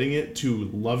not getting it to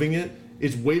loving it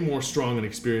is way more strong an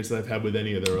experience than I've had with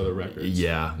any of their other records.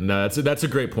 Yeah, no, that's a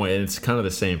great point, and it's kind of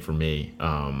the same for me.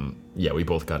 We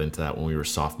both got into that when we were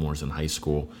sophomores in high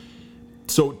school.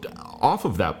 So off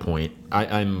of that point,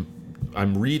 I'm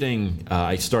reading.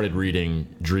 I started reading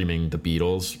 "Dreaming the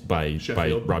Beatles" by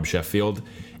Rob Sheffield,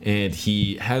 and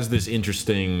he has this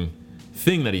interesting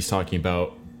thing that he's talking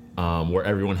about where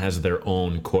everyone has their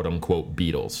own quote-unquote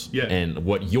Beatles. Yeah. And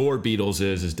what your Beatles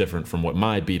is different from what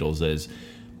my Beatles is.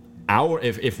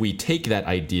 If we take that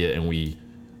idea and we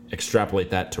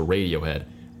extrapolate that to Radiohead,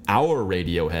 our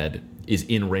Radiohead is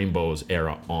In Rainbow's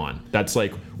era on. That's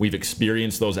like, we've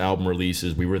experienced those album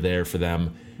releases. We were there for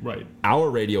them. Right. Our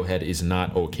Radiohead is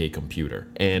not OK Computer.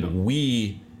 And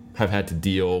we have had to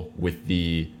deal with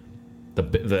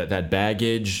that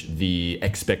baggage, the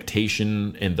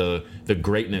expectation, and the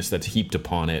greatness that's heaped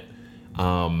upon it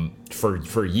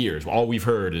for years. All we've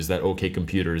heard is that OK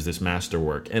Computer is this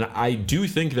masterwork. And I do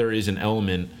think there is an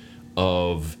element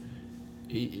of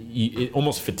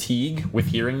almost fatigue with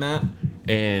hearing that,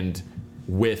 and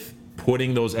with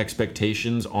putting those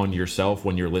expectations on yourself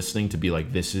when you're listening to be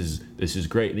like, this is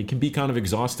great. And it can be kind of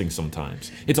exhausting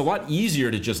sometimes. It's a lot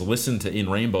easier to just listen to In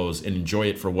Rainbows and enjoy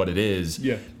it for what it is,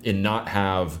 and not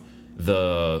have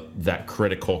that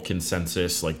critical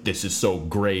consensus, like, this is so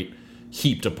great,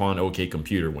 heaped upon OK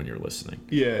Computer when you're listening.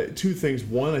 Yeah, two things.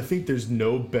 One, I think there's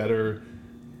no better,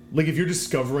 like, if you're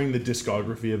discovering the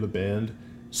discography of a band,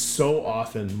 so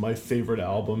often my favorite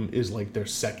album is like their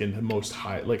second most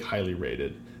highly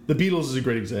rated. The Beatles is a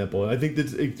great example, and I think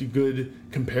that's a good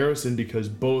comparison because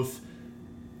both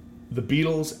the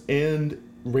Beatles and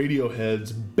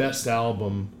Radiohead's best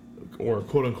album, or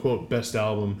quote unquote best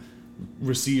album,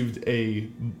 received a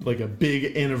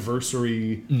big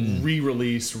anniversary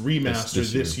re-release remaster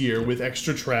this year with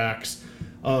extra tracks,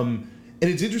 and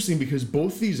it's interesting because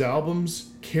both these albums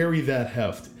carry that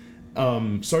heft.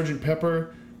 Sgt.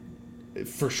 Pepper,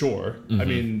 for sure. I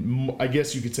mean, I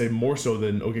guess you could say more so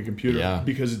than OK Computer,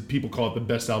 because people call it the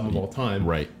best album of all time.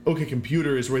 Right. OK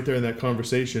Computer is right there in that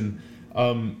conversation.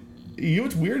 You know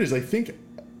what's weird is I think,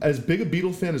 as big a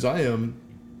Beatle fan as I am,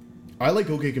 I like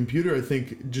OK Computer, I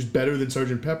think, just better than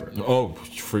Sgt. Pepper. Oh,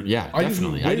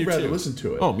 definitely. I'd rather listen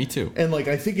to it. Oh, me too. And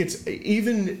I think it's,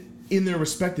 even in their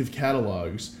respective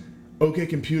catalogs, OK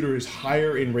Computer is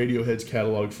higher in Radiohead's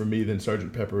catalog for me than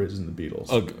Sgt. Pepper is in the Beatles.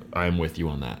 Oh, I'm with you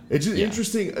on that. It's just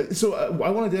interesting. So I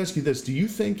wanted to ask you this. Do you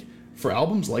think, for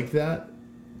albums like that,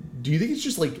 do you think it's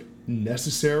just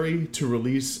necessary to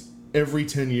release every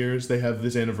 10 years they have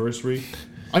this anniversary?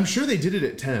 I'm sure they did it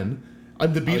at 10.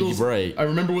 The Beatles, right. I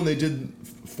remember when they did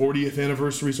 40th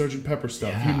anniversary Sgt. Pepper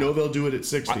stuff. Yeah. They'll do it at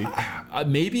 60.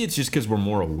 Maybe it's just because we're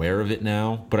more aware of it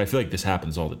now, but I feel like this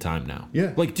happens all the time now.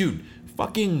 Yeah. Dude,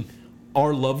 fucking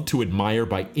Our Love to Admire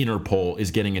by Interpol is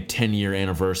getting a 10-year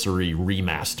anniversary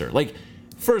remaster.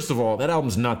 First of all, that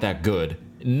album's not that good.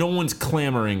 No one's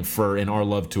clamoring for an Our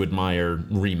Love to Admire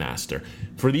remaster.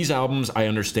 For these albums, I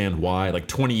understand why.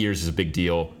 20 years is a big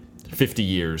deal. 50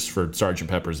 years for Sgt.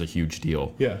 Pepper is a huge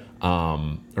deal. Yeah.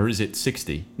 Or is it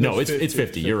 60? No, it's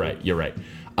 50. You're right.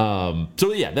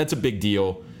 So yeah, that's a big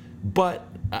deal. But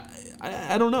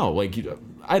I don't know. I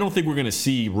don't think we're going to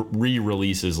see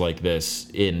re-releases like this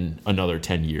in another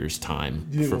 10 years' time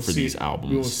for these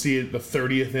albums. We won't see it the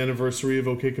 30th anniversary of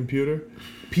OK Computer.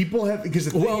 People have, because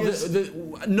the thing is...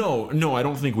 No, I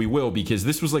don't think we will, because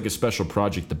this was a special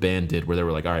project the band did where they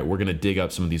were like, all right, we're going to dig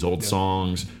up some of these old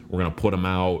songs, we're going to put them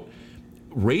out.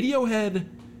 Radiohead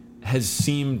has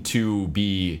seemed to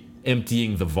be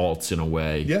emptying the vaults in a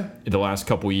way in the last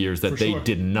couple of years that they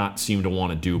did not seem to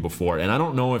want to do before. And I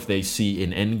don't know if they see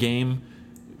an end game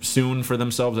soon for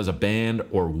themselves as a band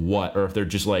or what, or if they're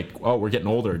just oh, we're getting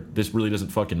older, this really doesn't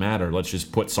fucking matter, let's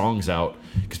just put songs out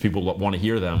because people want to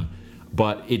hear them.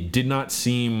 But it did not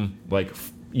seem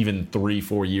even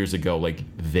 3-4 years ago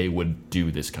they would do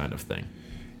this kind of thing.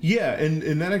 Yeah,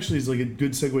 and that actually is a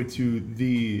good segue to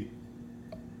the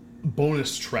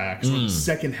bonus tracks, or the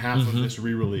second half of this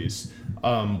re-release,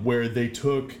 where they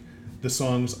took the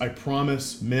songs I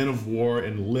Promise, Man of War,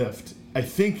 and Lift, I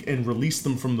think, and released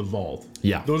them from the vault.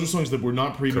 Yeah. Those are songs that were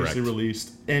not previously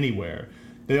released anywhere.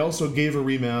 They also gave a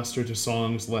remaster to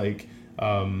songs like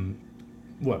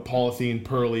Polythene,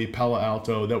 Pearly, Palo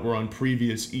Alto, that were on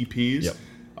previous EPs.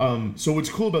 Yep. So what's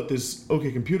cool about this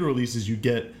OK Computer release is you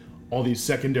get all these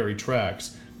secondary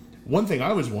tracks. One thing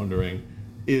I was wondering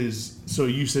is, so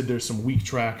you said there's some weak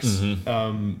tracks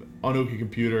on OK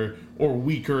Computer, or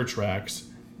weaker tracks.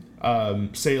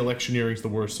 Say Electioneering's the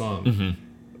worst song.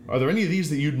 Are there any of these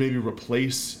that you'd maybe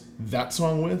replace that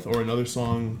song with, or another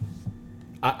song?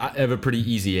 I have a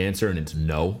pretty easy answer, and it's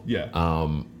no. Yeah.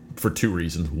 For two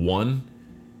reasons. One,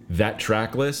 that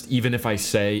track list, even if I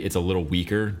say it's a little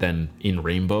weaker than In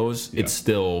Rainbows, it's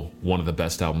still one of the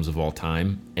best albums of all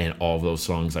time, and all of those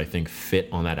songs I think fit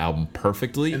on that album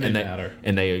perfectly. And they matter.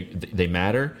 And they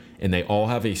matter, and they all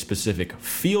have a specific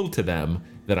feel to them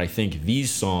that I think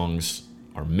these songs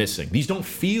are missing. These don't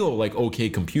feel like OK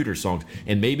Computer songs,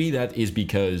 and maybe that is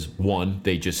because, one,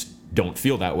 they just don't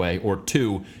feel that way, or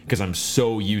two, because I'm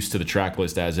so used to the track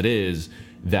list as it is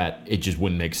that it just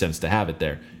wouldn't make sense to have it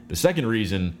there. The second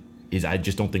reason is I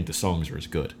just don't think the songs are as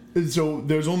good. So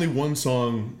there's only one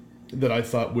song that I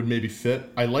thought would maybe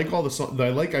fit. I like all the songs. I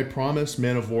like I Promise,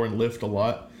 Man of War, and Lift a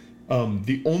lot.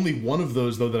 The only one of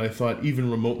those, though, that I thought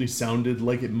even remotely sounded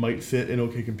like it might fit in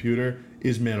OK Computer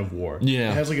is Man of War.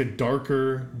 Yeah. It has like a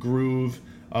darker groove.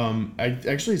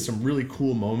 Actually has some really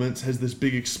cool moments. Has this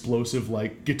big explosive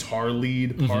like guitar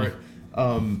lead part.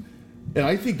 And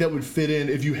I think that would fit in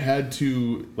if you had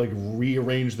to like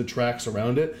rearrange the tracks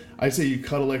around it. I say you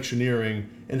cut Electioneering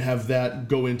and have that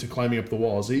go into Climbing Up the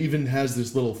Walls. It even has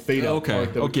this little fade out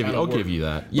part that I'll give you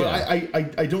that. Yeah.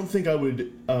 But I don't think I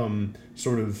would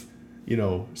sort of,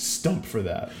 stump for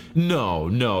that.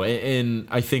 No. And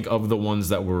I think of the ones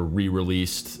that were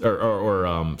re-released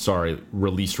or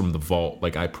released from the vault,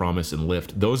 like I Promise and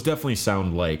Lift, those definitely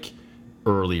sound like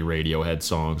early Radiohead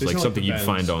songs, like something you'd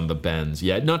find on the Bends.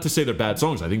 Yeah, not to say they're bad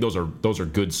songs. I think those are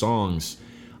good songs.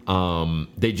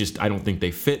 They just, I don't think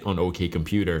they fit on OK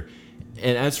Computer.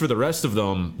 And as for the rest of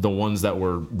them, the ones that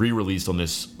were re-released on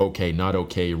this OK Not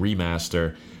OK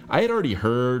remaster, I had already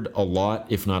heard a lot,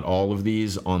 if not all of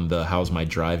these, on the How's My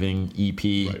Driving EP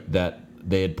that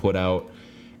they had put out.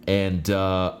 And,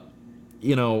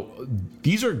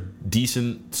 these are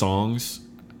decent songs.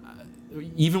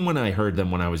 Even when I heard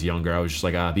them when I was younger, I was just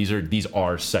like, these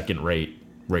are second-rate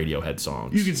Radiohead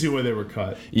songs. You can see why they were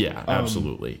cut. Yeah,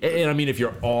 absolutely. And I mean, if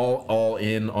you're all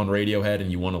in on Radiohead and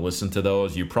you want to listen to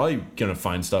those, you're probably going to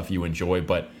find stuff you enjoy.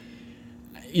 But,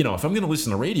 if I'm going to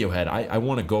listen to Radiohead, I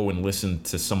want to go and listen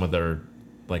to some of their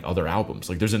like other albums.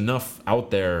 Like there's enough out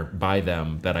there by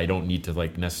them that I don't need to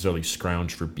like necessarily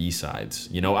scrounge for B-sides.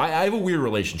 I have a weird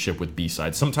relationship with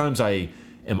B-sides. Sometimes I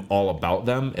am all about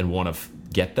them and want to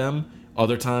get them.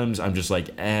 Other times I'm just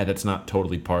like, that's not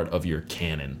totally part of your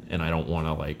canon, and I don't want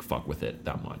to like fuck with it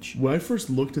that much. When I first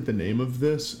looked at the name of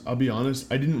this, I'll be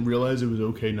honest, I didn't realize it was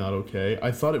OK Not OK.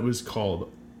 I thought it was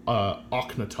called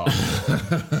Akhenatok.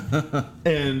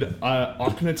 And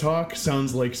Akhenatok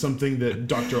sounds like something that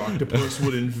Dr. Octopus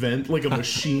would invent, like a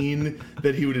machine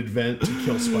that he would invent to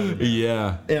kill Spider-Man.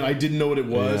 Yeah. And I didn't know what it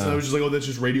was, and I was just like, that's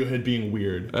just Radiohead being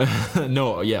weird.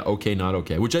 No, yeah, OK Not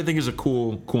OK, which I think is a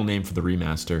cool name for the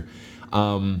remaster.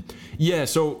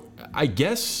 So I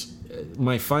guess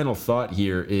my final thought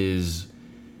here is,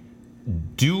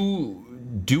 do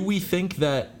we think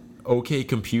that OK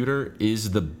Computer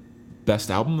is the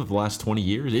best album of the last 20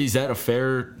 years? Is that a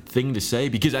fair thing to say?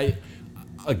 Because I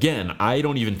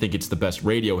don't even think it's the best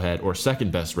Radiohead or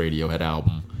second best Radiohead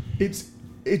album.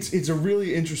 It's a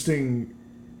really interesting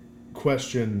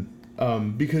question,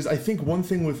 because I think one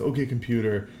thing with OK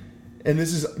Computer, and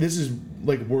this is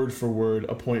like word for word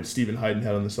a point Stephen Hyden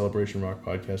had on the Celebration Rock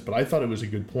podcast, but I thought it was a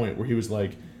good point where he was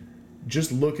like,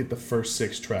 just look at the first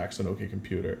 6 tracks on OK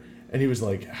Computer. And he was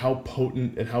like, how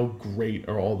potent and how great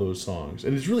are all those songs?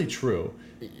 And it's really true.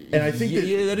 And I think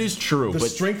that is true. The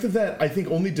strength of that, I think,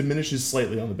 only diminishes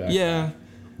slightly on the back. Yeah.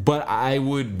 But I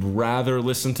would rather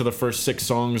listen to the first 6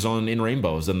 songs on In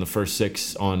Rainbows than the first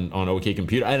 6 on OK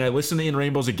Computer. And I listened to In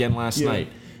Rainbows again last night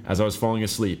as I was falling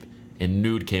asleep, and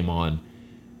Nude came on.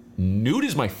 Nude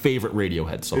is my favorite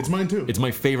Radiohead song. It's mine too. It's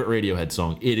my favorite Radiohead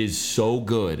song. It is so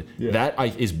good. Yeah.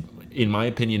 That is, in my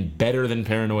opinion, better than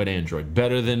Paranoid Android,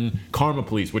 better than Karma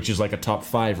Police, which is like a top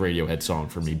 5 Radiohead song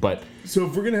for me. But so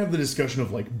if we're gonna have the discussion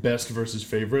of like best versus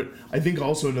favorite, I think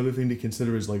also another thing to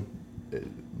consider is like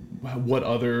what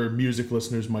other music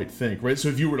listeners might think, right? So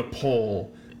if you were to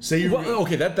poll,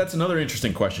 that's another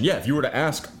interesting question. Yeah, if you were to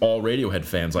ask all Radiohead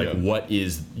fans, like, what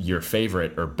is your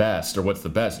favorite or best, or what's the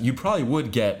best, you probably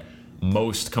would get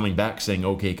most coming back saying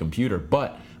OK Computer.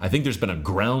 But I think there's been a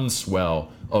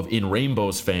groundswell of In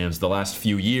Rainbows fans the last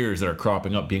few years that are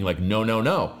cropping up being like, no.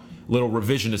 Little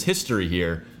revisionist history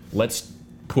here. Let's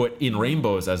put In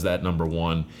Rainbows as that number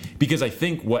 1. Because I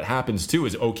think what happens too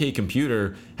is OK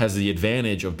Computer has the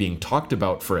advantage of being talked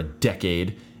about for a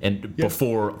decade and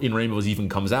before In Rainbows even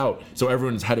comes out. So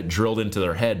everyone's had it drilled into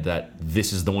their head that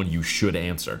this is the one you should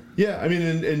answer. Yeah, I mean,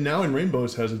 and now In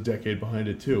Rainbows has a decade behind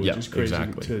it too, which is crazy to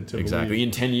believe.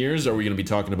 In 10 years, are we going to be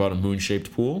talking about a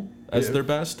moon-shaped pool as their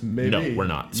best? Maybe. No, we're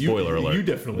not. Spoiler alert. You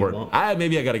definitely won't.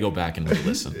 Maybe I got to go back and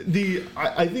re-listen.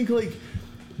 I think like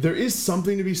there is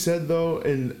something to be said though,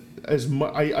 and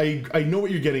I know what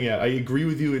you're getting at. I agree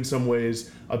with you in some ways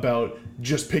about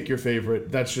just pick your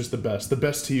favorite. That's just the best. The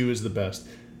best to you is the best.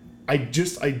 I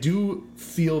do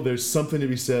feel there's something to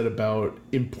be said about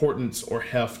importance or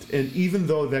heft, and even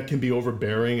though that can be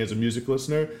overbearing as a music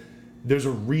listener, there's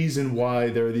a reason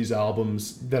why there are these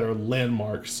albums that are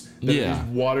landmarks, that are these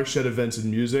watershed events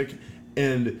in music,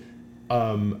 and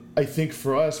I think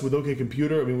for us with OK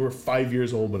Computer, I mean, we were 5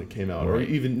 years old when it came out, or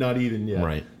even not even yet.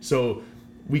 Right. So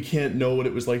we can't know what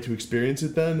it was like to experience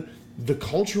it then. The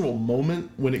cultural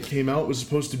moment when it came out was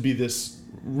supposed to be this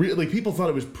really, people thought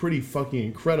it was pretty fucking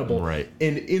incredible. Right.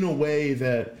 And in a way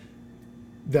that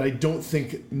I don't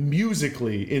think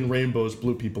musically In Rainbows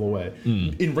blew people away.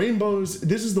 In Rainbows,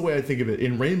 this is the way I think of it.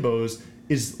 In Rainbows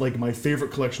is like my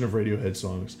favorite collection of Radiohead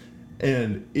songs.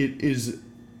 And it is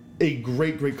a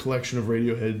great, great collection of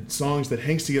Radiohead songs that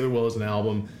hangs together well as an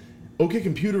album. OK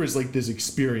Computer is like this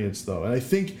experience, though. And I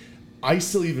think I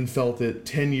still even felt it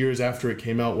 10 years after it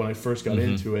came out when I first got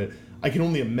into it. I can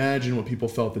only imagine what people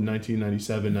felt in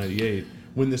 1997, 98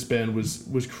 when this band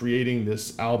was creating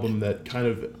this album that kind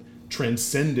of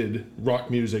transcended rock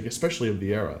music, especially of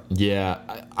the era. Yeah,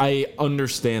 I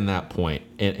understand that point,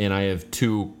 and I have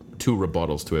two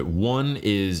rebuttals to it. One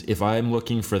is if I'm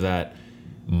looking for that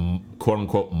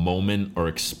quote-unquote moment or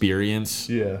experience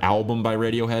album by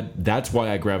Radiohead, that's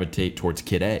why I gravitate towards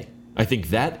Kid A. I think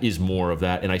that is more of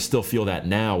that, and I still feel that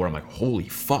now where I'm like, holy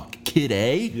fuck, Kid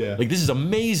A? Yeah. Like, this is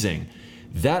amazing.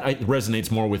 That resonates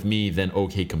more with me than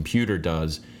OK Computer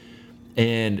does.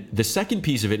 And the second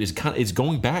piece of it is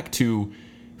going back to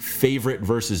favorite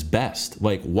versus best.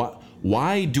 Like,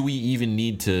 why do we even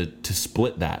need to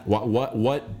split that?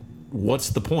 What's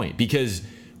the point? Because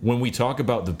when we talk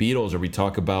about the Beatles or we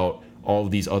talk about all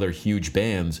of these other huge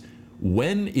bands,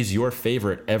 when is your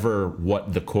favorite ever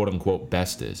what the quote-unquote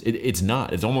best is? It's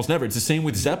not. It's almost never. It's the same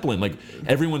with Zeppelin. Like,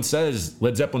 everyone says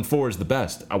Led Zeppelin 4 is the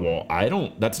best. Well, I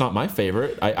don't. That's not my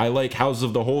favorite. I like House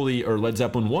of the Holy or Led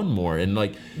Zeppelin 1 more. And,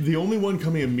 like... The only one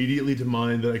coming immediately to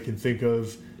mind that I can think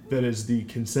of that is the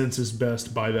consensus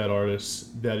best by that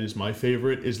artist that is my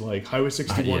favorite is, like, Highway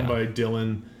 61 by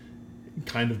Dylan,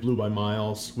 Kind of Blue by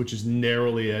Miles, which is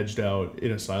narrowly edged out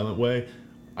in a silent way.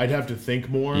 I'd have to think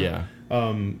more. Yeah.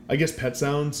 I guess Pet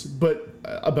Sounds, but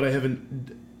I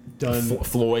haven't done... Pink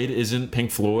Floyd isn't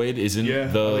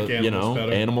the, like Animals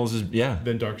better Animals is,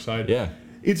 than Dark Side. Yeah.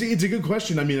 It's a good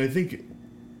question. I mean, I think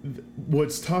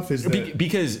what's tough is that...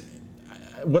 Because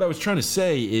what I was trying to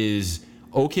say is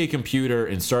OK Computer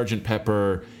and Sgt.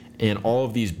 Pepper and all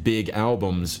of these big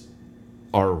albums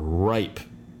are ripe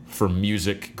for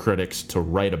music critics to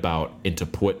write about and to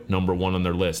put number one on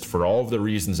their list for all of the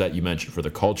reasons that you mentioned, for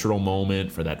the cultural moment,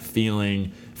 for that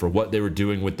feeling, for what they were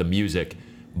doing with the music.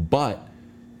 But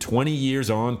 20 years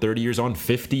on, 30 years on,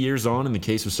 50 years on, in the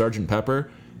case of Sgt. Pepper,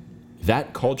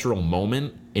 that cultural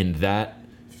moment and that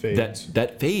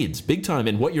fades big time.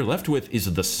 And what you're left with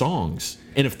is the songs.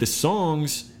 And if the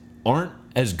songs aren't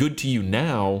as good to you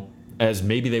now as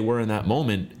maybe they were in that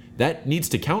moment, that needs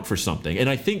to count for something. And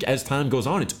I think as time goes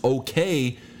on, it's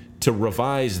okay to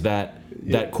revise that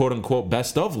quote-unquote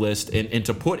best of list and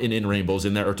to put In Rainbows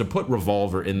in there or to put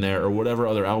Revolver in there or whatever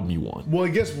other album you want. Well, I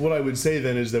guess what I would say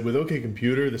then is that with OK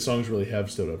Computer, the songs really have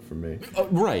stood up for me.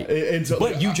 Right. And so,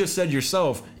 but you just said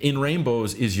yourself, In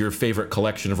Rainbows is your favorite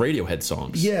collection of Radiohead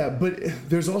songs. Yeah, but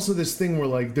there's also this thing where,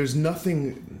 like, there's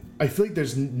nothing... I feel like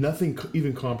there's nothing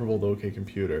even comparable to OK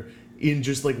Computer. In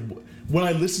just, like, when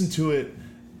I listen to it...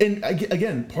 And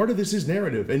again, part of this is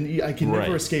narrative, and I can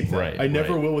never escape that. I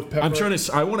never will with Pepper.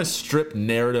 I want to strip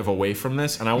narrative away from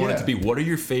this, and I want it to be, what are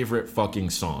your favorite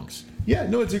fucking songs? Yeah,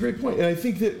 no, it's a great point. And I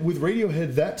think that with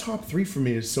Radiohead, that top three for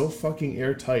me is so fucking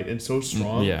airtight and so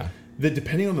strong that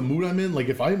depending on the mood I'm in, like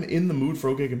if I'm in the mood for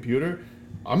OK Computer,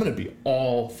 I'm going to be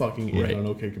all fucking in on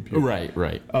OK Computer.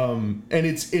 Right. And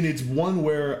it's one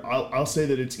where I'll say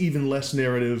that it's even less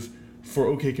narrative for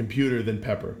OK Computer than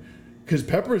Pepper. Because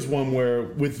Pepper is one where,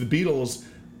 with the Beatles,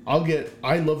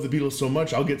 I love the Beatles so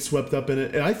much, I'll get swept up in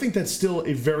it. And I think that's still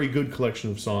a very good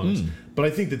collection of songs. But I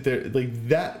think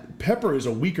that Pepper is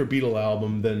a weaker Beatle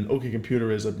album than OK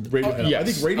Computer is a Radiohead. Yes.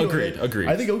 I think Radiohead, Agreed.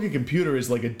 I think OK Computer is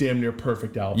like a damn near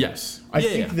perfect album. Yes. I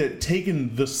think that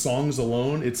taking the songs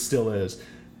alone, it still is.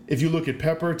 If you look at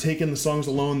Pepper, taking the songs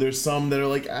alone, there's some that are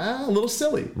like, a little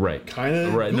silly. Right. Kind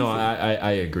of Right. goofy. No,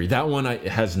 I agree. That one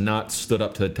has not stood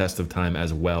up to the test of time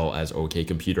as well as OK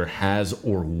Computer has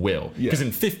or will. Because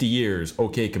in 50 years,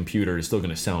 OK Computer is still going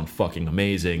to sound fucking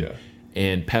amazing. Yeah.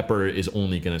 And Pepper is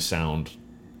only going to sound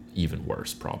even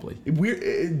worse, probably.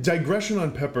 Digression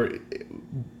on Pepper.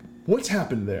 What's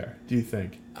happened there, do you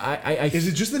think? Is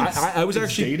it just that I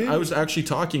was actually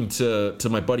talking to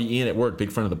my buddy Ian at work,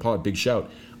 big friend of the pod, big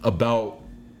shout, about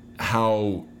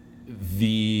how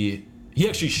he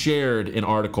actually shared an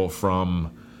article from,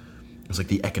 it was like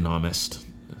the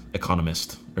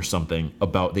Economist or something,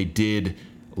 about they did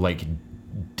like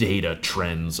data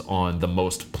trends on the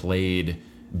most played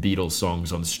Beatles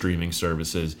songs on streaming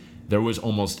services. There was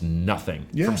almost nothing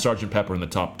from Sgt. Pepper in the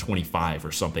top 25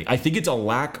 or something. I think it's a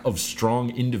lack of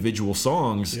strong individual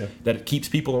songs that keeps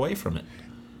people away from it.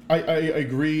 I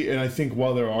agree, and I think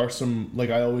while there are some, like,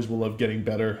 I always will love Getting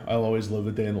Better, I'll always love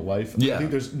A Day in the Life. I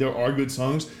think there are good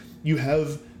songs. You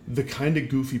have the kind of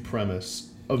goofy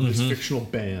premise of this fictional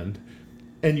band,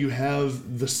 and you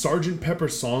have the Sgt. Pepper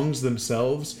songs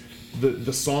themselves,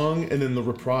 the song and then the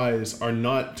reprise are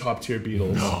not top tier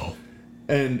Beatles. No.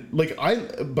 And I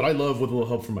love With a Little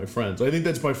Help from My Friends. I think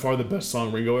that's by far the best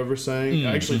song Ringo ever sang.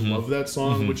 I actually love that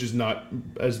song, which is not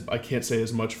as I can't say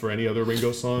as much for any other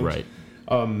Ringo songs. Right.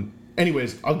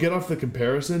 Anyways, I'll get off the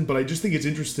comparison, but I just think it's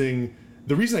interesting.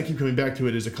 The reason I keep coming back to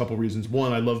it is a couple reasons.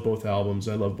 One, I love both albums.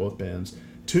 I love both bands.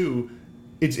 Two,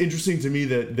 it's interesting to me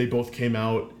that they both came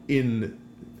out in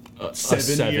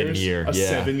 7 year,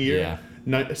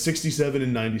 67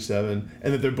 and 97,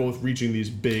 and that they're both reaching these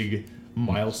big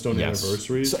milestone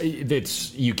anniversaries. So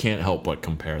you can't help but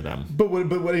compare them. But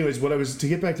anyways, what I was to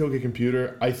get back to OK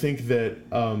Computer, I think that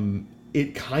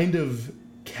it kind of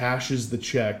cashes the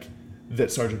check that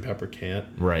Sgt. Pepper can't.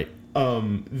 Right.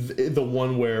 The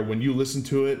one where when you listen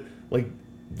to it, like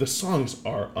the songs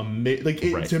are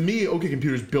amazing. To me, OK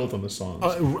Computer is built on the songs.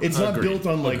 It's not built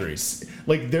on like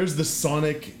there's the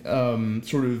sonic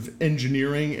sort of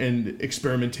engineering and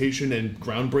experimentation and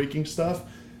groundbreaking stuff,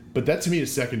 but that to me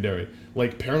is secondary.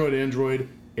 Like Paranoid Android,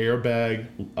 Airbag,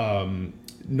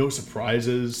 No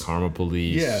Surprises, Karma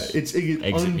Police. Yeah, it's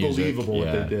unbelievable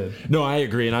what they did. No, I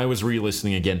agree, and I was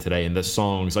re-listening again today, and the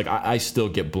songs, like I still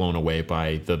get blown away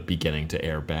by the beginning to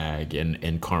Airbag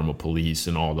and Karma Police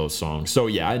and all those songs. So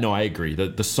yeah, I agree.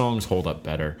 The songs hold up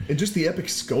better. And just the epic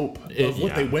scope of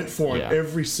what they went for on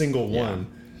every single one.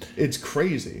 It's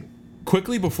crazy.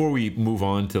 Quickly before we move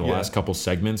on to the last couple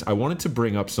segments, I wanted to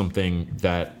bring up something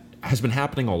that has been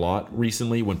happening a lot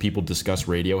recently when people discuss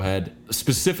Radiohead,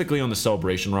 specifically on the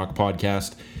Celebration Rock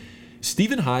podcast.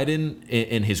 Stephen Hyden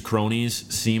and his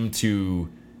cronies seem to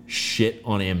shit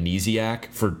on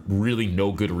Amnesiac for really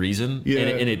no good reason. Yeah.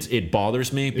 And it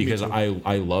bothers me because I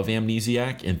love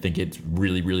Amnesiac and think it's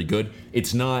really, really good.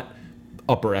 It's not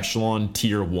upper echelon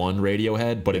tier 1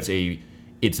 Radiohead, but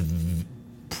it's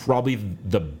probably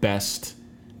the best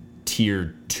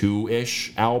tier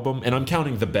 2-ish album, and I'm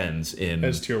counting the Bends in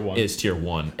as tier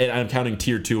 1, and I'm counting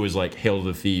tier 2 as like Hail to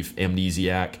the Thief,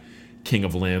 Amnesiac, King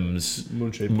of Limbs,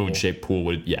 Moonshaped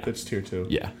Pool. That's tier 2.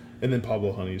 Yeah, and then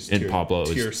Pablo Honey's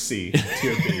tier C,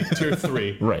 tier B, tier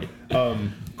 3. Right.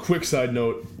 Quick side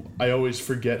note: I always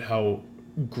forget how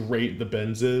great the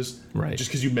Bends is. Right. Just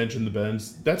because you mentioned the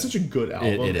Bends, that's such a good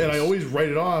album, it is. And I always write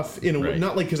it off in a way,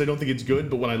 not like because I don't think it's good,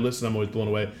 but when I listen, I'm always blown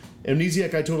away.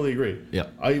 Amnesiac, I totally agree. Yeah.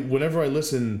 Whenever I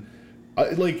listen,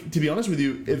 to be honest with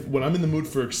you, when I'm in the mood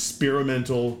for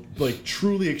experimental, like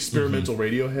truly experimental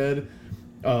Radiohead,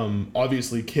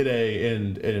 obviously Kid A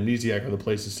and Amnesiac are the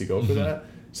places to go for that.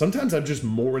 Sometimes I'm just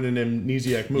more in an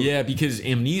Amnesiac mood. Yeah, because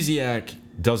Amnesiac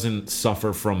doesn't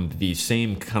suffer from the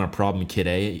same kind of problem Kid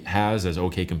A has as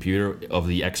OK Computer, of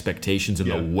the expectations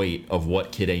and the weight of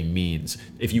what Kid A means.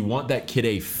 If you want that Kid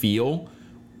A feel,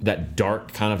 that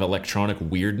dark kind of electronic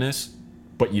weirdness,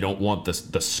 but you don't want the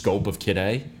scope of Kid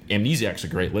A, Amnesiac's a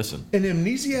great listen. And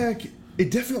Amnesiac, it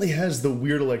definitely has the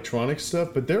weird electronic stuff,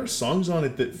 but there are songs on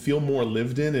it that feel more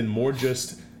lived in and more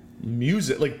just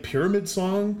music, like Pyramid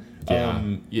Song.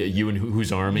 You and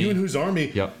Whose Army. You and Whose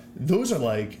Army. Yep. Those are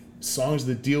like songs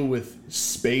that deal with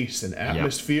space and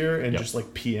atmosphere and just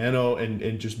like piano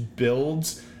and just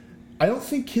builds. I don't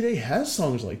think Kid A has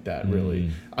songs like that,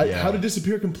 really. How to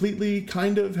Disappear Completely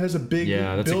kind of has a big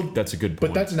build. That's a good point.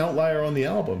 But that's an outlier on the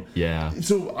album. Yeah.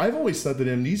 So I've always thought that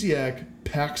Amnesiac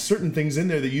packs certain things in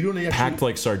there that you don't actually... Packed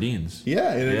like sardines.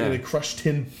 Yeah, in a crushed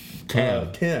tin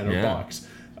can or box.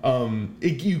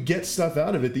 You get stuff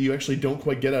out of it that you actually don't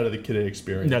quite get out of the Kid A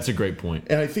experience. That's a great point.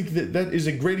 And I think that is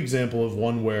a great example of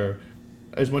one where,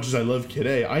 as much as I love Kid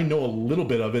A, I know a little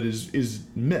bit of it is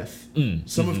myth.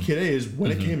 Some of Kid A is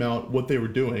when it came out, what they were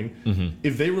doing.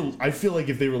 I feel like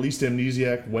if they released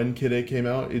Amnesiac when Kid A came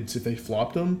out, if they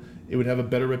flopped them, it would have a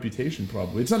better reputation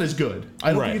probably. It's not as good.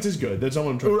 I don't think it's as good. That's not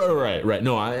what I'm trying to say. Right.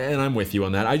 No, and I'm with you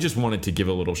on that. I just wanted to give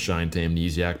a little shine to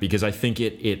Amnesiac because I think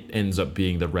it ends up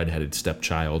being the redheaded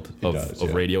stepchild of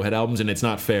Radiohead albums, and it's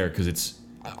not fair because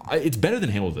it's better than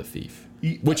Hail to the Thief.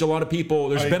 Which a lot of people,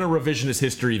 there's been a revisionist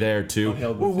history there too,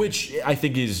 which I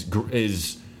think is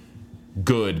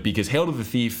good because Hail to the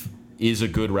Thief is a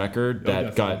good record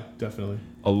that got definitely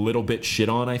a little bit shit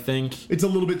on. I think it's a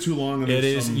little bit too long. It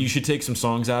is. You should take some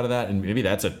songs out of that, and maybe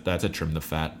that's a trim the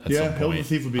fat. At some point. Hail to the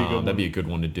Thief would be a good one. That'd be a good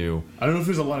one to do. I don't know if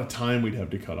there's a lot of time we'd have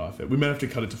to cut off it. We might have to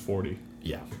cut it to 40.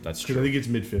 Yeah, that's true. Because I think it's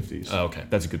mid-50s. Oh, okay,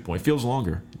 that's a good point. It feels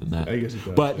longer than that. I guess it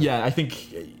does. But yeah, I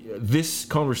think this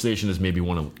conversation has made me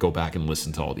want to go back and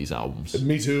listen to all these albums.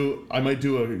 Me too. I might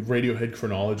do a Radiohead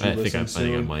chronology listen soon. I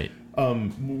think I might.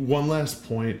 One last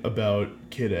point about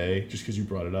Kid A, just because you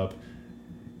brought it up.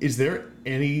 Is there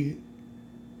any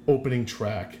opening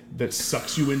track that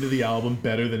sucks you into the album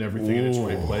better than everything in its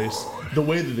right place. The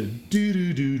way that it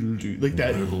do like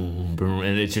that,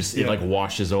 and it just it like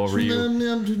washes over you. And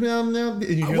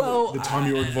you hear the Tom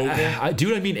York vocal.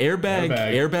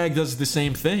 Airbag does the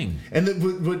same thing. And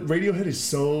what Radiohead is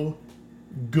so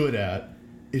good at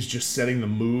is just setting the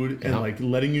mood and like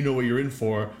letting you know what you're in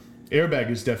for. Airbag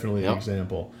is definitely an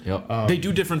example. Yep. They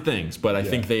do different things, but I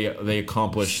think they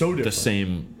accomplish the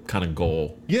same kind of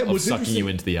goal of sucking you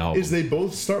into the album. Is they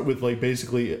both start with like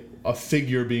basically a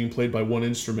figure being played by one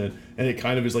instrument, and it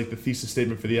kind of is like the thesis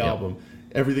statement for the album.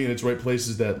 Everything in its right place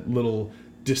is that little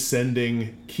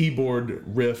descending keyboard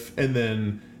riff, and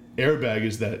then Airbag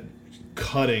is that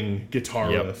cutting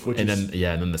guitar riff, and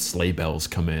then the sleigh bells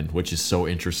come in, which is so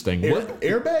interesting.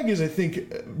 Airbag is, I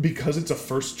think, because it's a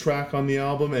first track on the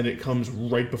album and it comes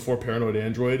right before Paranoid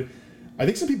Android, I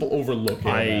think some people overlook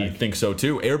Airbag. I think so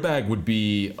too. Airbag would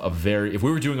be if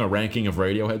we were doing a ranking of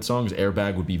Radiohead songs,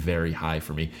 Airbag would be very high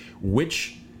for me.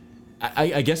 Which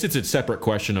I guess it's a separate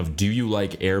question of, do you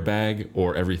like Airbag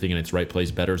or Everything in Its Right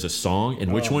Place better as a song,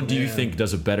 and which one do you think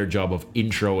does a better job of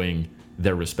introing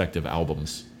their respective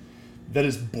albums? That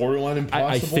is borderline impossible.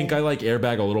 I think I like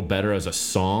Airbag a little better as a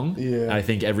song. Yeah. I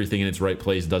think Everything in Its Right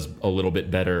Place does a little bit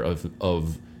better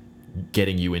of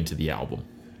getting you into the album.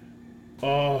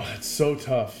 Oh, it's so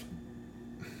tough.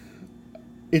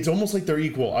 It's almost like they're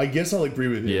equal. I guess I'll agree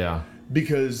with you. Yeah.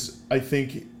 Because I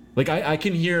think... Like, I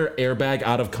can hear Airbag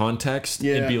out of context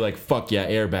and be like, fuck yeah,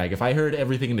 Airbag. If I heard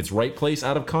Everything in Its Right Place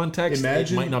out of context,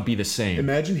 it might not be the same.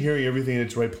 Imagine hearing Everything in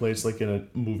Its Right Place like in a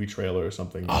movie trailer or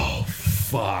something. Oh,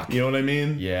 fuck. You know what I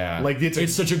mean? Yeah. Like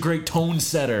it's such a great tone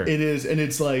setter. It is, and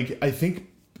it's like, I think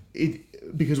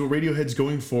because what Radiohead's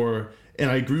going for,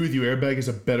 and I agree with you, Airbag is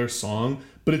a better song,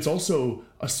 but it's also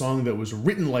a song that was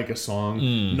written like a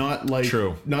song, not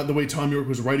the way Tom York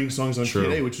was writing songs on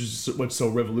Kid, which is what's so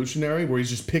revolutionary, where he's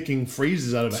just picking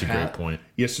phrases out of a hat. That's a great point.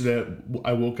 Yesterday,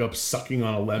 I woke up sucking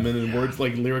on a lemon, and words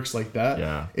like lyrics like that.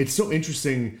 Yeah. It's so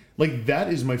interesting. Like,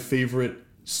 that is my favorite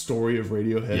story of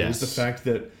Radiohead, is the fact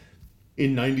that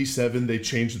in 97 they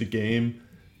changed the game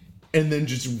and then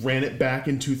just ran it back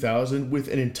in 2000 with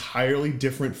an entirely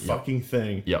different fucking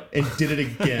thing. And did it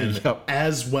again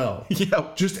as well.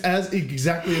 Just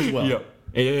exactly as well.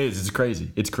 It is. It's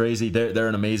crazy. It's crazy. They're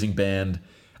an amazing band.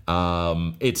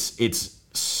 It's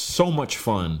so much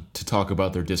fun to talk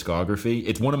about their discography.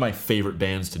 It's one of my favorite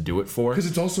bands to do it for. Because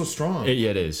it's also strong.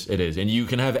 It is. And you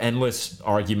can have endless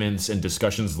arguments and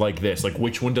discussions like this. Like,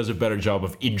 which one does a better job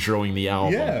of introing the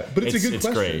album? Yeah, but it's a good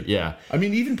question. It's great, yeah. I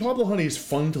mean, even Pablo Honey is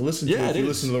fun to listen to if you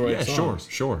listen to the right songs.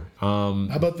 Sure. How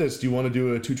about this? Do you want to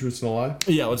do a Two Truths and a Lie?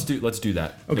 Yeah, let's do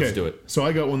that. Okay. Let's do it. So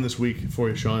I got one this week for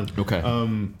you, Sean. Okay.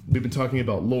 We've been talking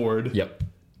about Lorde. Yep.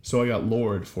 So I got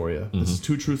Lorde for you. This is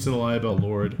Two Truths and a Lie about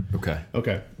Lorde.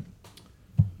 Okay.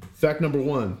 Fact number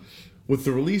 1. With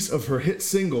the release of her hit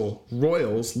single,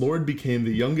 Royals, Lorde became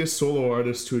the youngest solo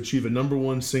artist to achieve a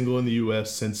 #1 single in the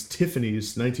U.S. since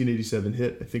Tiffany's 1987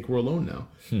 hit, I Think We're Alone Now.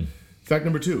 Fact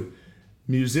number 2.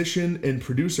 Musician and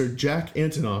producer Jack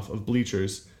Antonoff of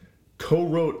Bleachers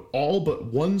co-wrote all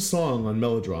but one song on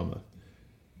Melodrama.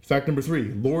 Fact number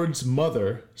 3. Lorde's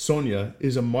mother, Sonia,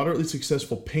 is a moderately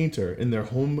successful painter in their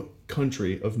home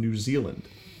country of New Zealand.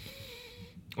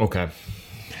 Okay.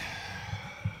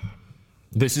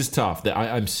 This is tough.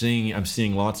 I'm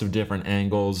seeing lots of different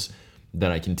angles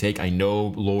that I can take. I know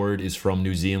Lorde is from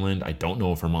New Zealand. I don't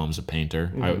know if her mom's a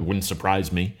painter. It wouldn't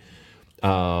surprise me.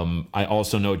 I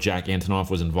also know Jack Antonoff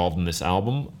was involved in this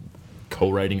album,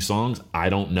 co-writing songs. I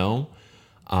don't know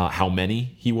how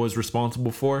many he was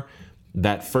responsible for.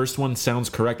 That first one sounds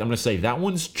correct. I'm going to say that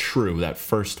one's true. That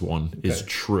first one is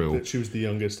true. That she was the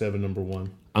youngest to have a #1.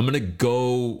 I'm going to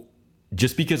go...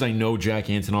 Just because I know Jack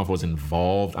Antonoff was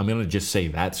involved, I'm going to just say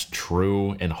that's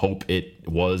true and hope it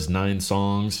was 9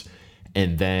 songs.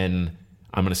 And then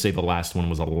I'm going to say the last one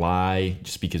was a lie,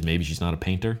 just because maybe she's not a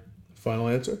painter. Final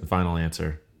answer? Final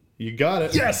answer. You got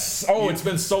it. Yes! Oh, it's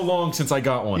been so long since I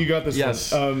got one. You got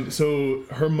this one. So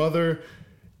her mother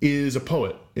is a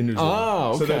poet in New Zealand. Oh,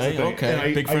 okay. So that's the thing.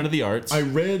 Okay. Big fan of the arts. I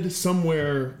read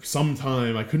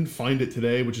sometime, I couldn't find it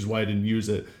today, which is why I didn't use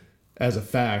it as a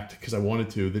fact, because I wanted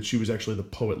to, that she was actually the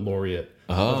poet laureate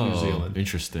of New Zealand.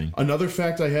 Interesting. Another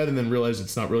fact I had, and then realized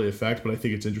it's not really a fact, but I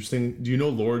think it's interesting. Do you know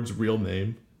Lorde's real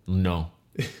name? No.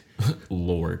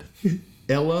 Lorde.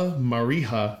 Ella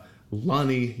Mariha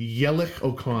Lani Yellick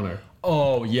O'Connor.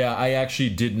 Oh, yeah, I actually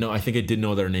did know. I think I did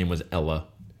know that her name was Ella.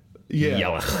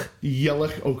 Yeah.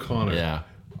 Yellick O'Connor. Yeah.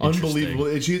 Unbelievable.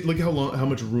 Look how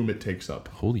much room it takes up.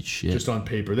 Holy shit. Just on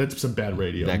paper. That's some bad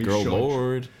radio. That girl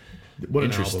Lorde. What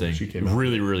an interesting. album she came out.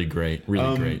 Really, really great.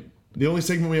 Really great. The only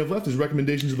segment we have left is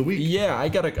recommendations of the week. Yeah, I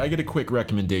got a quick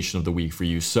recommendation of the week for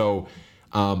you. So,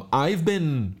 I've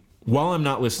been, while I'm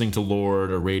not listening to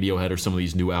Lorde or Radiohead or some of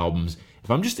these new albums,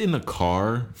 if I'm just in the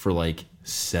car for like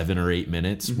 7 or 8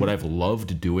 minutes, what I've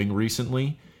loved doing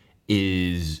recently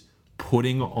is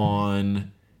putting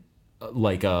on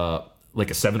like a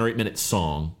 7 or 8 minute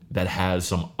song that has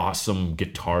some awesome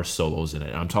guitar solos in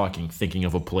it. I'm talking Thinking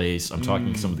of a Place. I'm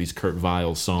talking some of these Kurt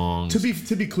Weill songs.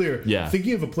 To be clear,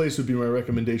 Thinking of a Place would be my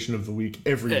recommendation of the week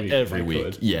every week. Every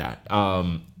week, yeah.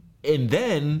 And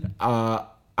then I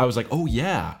was like, oh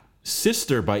yeah,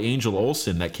 Sister by Angel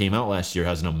Olsen that came out last year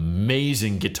has an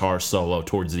amazing guitar solo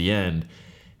towards the end.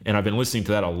 And I've been listening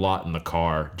to that a lot in the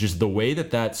car. Just the way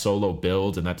that solo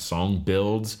builds and that song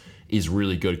builds is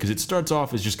really good, because it starts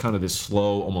off as just kind of this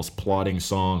slow, almost plodding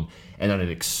song, and then it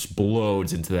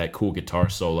explodes into that cool guitar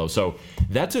solo. So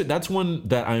that's one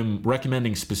that I'm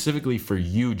recommending specifically for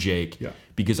you, Jake,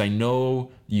 because I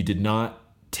know you did not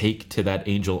take to that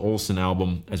Angel Olsen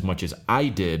album as much as I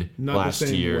did last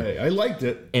year. Way. I liked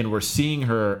it. And we're seeing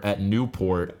her at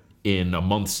Newport in a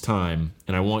month's time,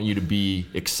 and I want you to be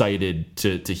excited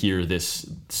to hear this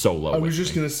solo. I was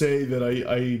just going to say that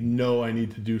I know I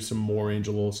need to do some more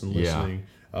Angel Olsen listening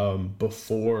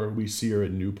before we see her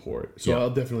at Newport. So I'll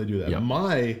definitely do that.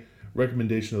 My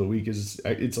recommendation of the week is,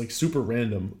 it's like super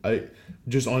random.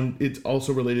 It's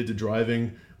also related to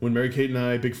driving. When Mary-Kate and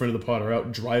I, big friend of the pod, are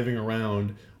out driving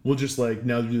around, we'll just like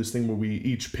now do this thing where we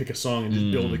each pick a song and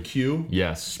just build a queue.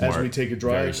 Yes, smart. As we take a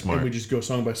drive, and we just go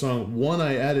song by song. One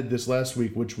I added this last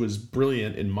week, which was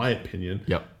brilliant in my opinion.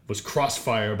 Was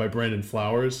Crossfire by Brandon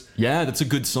Flowers. Yeah, that's a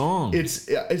good song.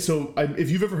 If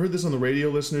you've ever heard this on the radio,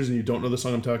 listeners, and you don't know the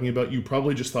song I'm talking about, you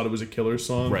probably just thought it was a killer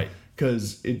song, right?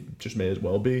 Because it just may as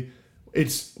well be.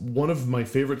 It's one of my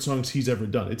favorite songs he's ever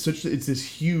done. It's this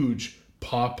huge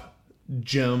pop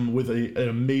gem with an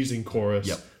amazing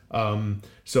chorus.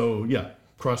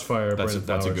 Crossfire. That's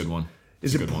a good one.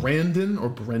 Is it Brandon or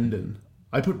Brendan?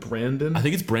 I put Brandon. I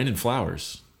think it's Brandon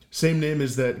Flowers. Same name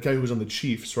as that guy who was on the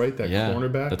Chiefs, right? That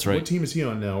cornerback. That's right. What team is he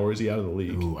on now, or is he out of the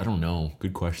league? Ooh, I don't know.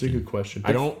 Good question. It's a good question.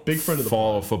 I don't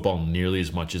follow football nearly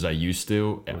as much as I used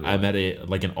to. Really? I'm at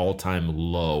an all-time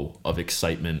low of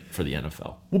excitement for the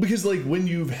NFL. Well, because like when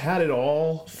you've had it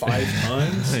all 5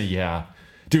 times. Yeah.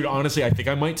 Dude, honestly, I think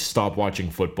I might stop watching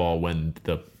football when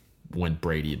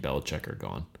Brady and Belichick are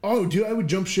gone. Oh, dude, I would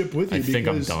jump ship with you. I think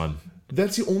I'm done.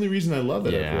 That's the only reason I love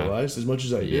it. I've realized, as much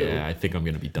as I do. Yeah, I think I'm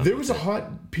gonna be done. There was a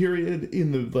hot period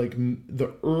in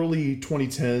the early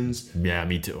 2010s. Yeah,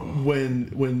 me too. When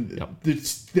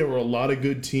there were a lot of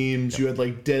good teams. You had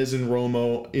like Dez and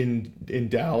Romo in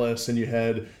Dallas, and you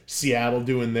had Seattle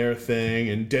doing their thing,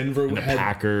 and Denver had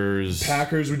Packers.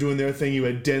 Packers were doing their thing. You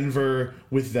had Denver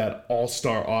with that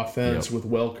all-star offense with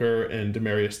Welker and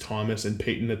Demaryius Thomas and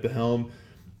Peyton at the helm.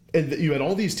 And you had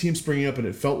all these teams springing up, and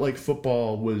it felt like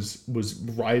football was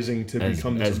rising to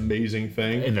become this amazing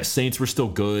thing. And the Saints were still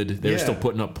good. They were still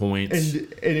putting up points. And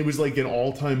it was like an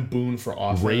all-time boon for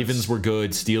offense. Ravens were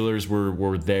good. Steelers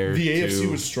were there, the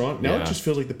AFC was strong. Now it just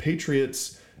feels like the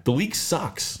Patriots... The league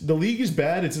sucks. The league is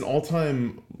bad. It's an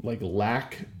all-time like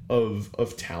lack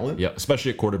of talent. Yeah,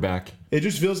 especially at quarterback. It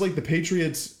just feels like the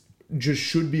Patriots... just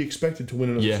should be expected to win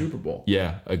another Super Bowl.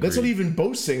 Yeah, agreed. That's not even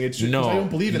boasting. It's just I don't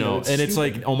believe in it. It's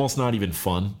like almost not even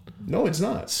fun. No, it's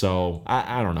not. So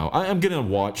I don't know. I'm gonna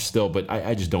watch still, but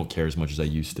I just don't care as much as I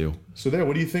used to. So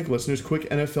what do you think, listeners? Quick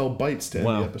NFL bites to end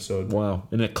the episode. Wow,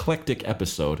 an eclectic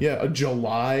episode. Yeah, a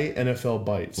July NFL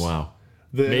bites. Wow.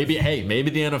 Maybe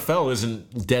the NFL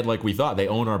isn't dead like we thought. They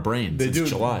own our brains. It's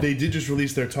July. They did just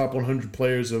release their top 100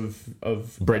 players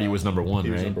of Brady was number 1, he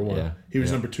right? was number 1. Yeah. He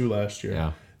was number 2 last year.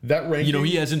 Yeah. That ranking,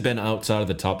 he hasn't been outside of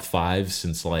the top 5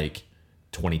 since like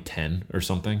 2010 or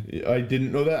something. I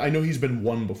didn't know that. I know he's been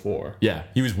 1 before. Yeah,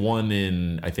 he was 1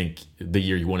 in, I think the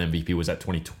year he won MVP was at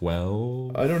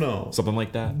 2012. I don't know, something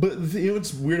like that. But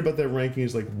what's weird about that ranking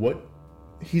is like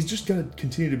he's just gonna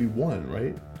continue to be 1,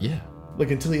 right? Yeah.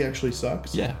 Like until he actually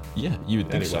sucks. Yeah, you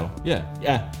would think so.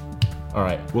 Yeah. All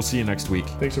right, we'll see you next week.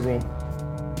 Thanks, everyone.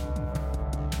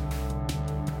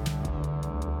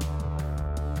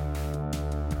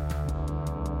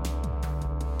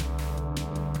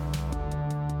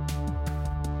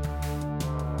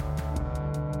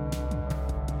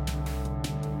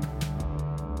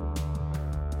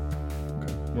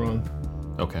 We're on.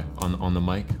 Okay, on the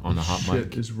mic, on the hot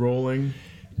mic. Shit is rolling.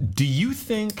 Do you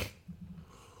think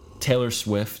Taylor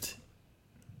Swift,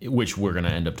 which we're going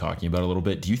to end up talking about a little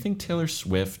bit, do you think Taylor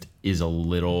Swift is a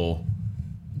little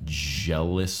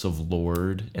jealous of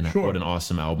Lorde and what an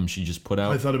awesome album she just put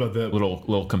out? I thought about that.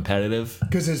 Little competitive.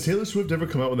 Because has Taylor Swift ever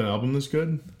come out with an album this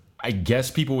good? I guess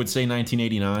people would say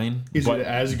 1989. Is it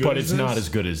as good? But it's not as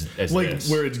good as like this.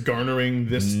 where it's garnering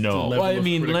this. No, level I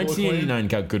mean, of 1989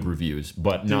 got good reviews,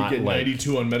 but Did not it get like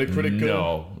 92 on Metacritic.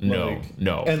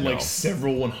 No, and like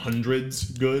several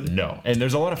 100s good. No, and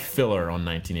there's a lot of filler on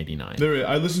 1989.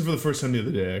 I listened for the first time the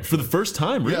other day. Actually. For the first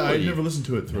time, really? Yeah, I never listened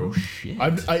to it through. Oh shit!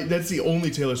 That's the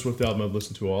only Taylor Swift album I've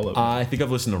listened to all of. I think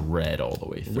I've listened to Red all the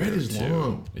way through. Red is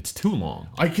long. It's too long.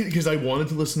 Because I wanted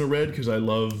to listen to Red because I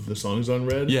love the songs on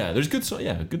Red. Yeah, there's good songs.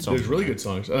 Yeah, good songs. There's really good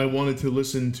songs, and I wanted to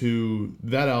listen to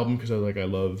that album because I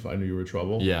love I Knew You Were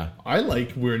Trouble. Yeah, I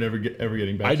like We're Never Ever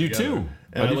Getting Back. I do Together. too,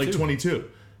 and I like 22.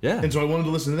 Yeah, and so I wanted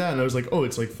to listen to that, and I was like, oh,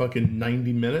 it's like fucking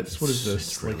 90 minutes. What is this?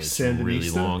 It's really, like Sandinista? Really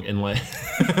long, and like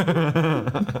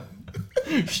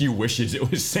she wishes it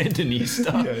was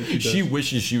Sandinista. Yeah, she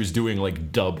wishes she was doing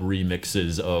like dub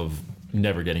remixes of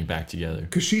Never Getting Back Together.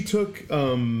 Because she took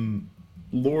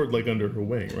Lorde like under her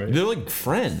wing, right? They're like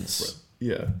friends.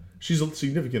 Yeah, she's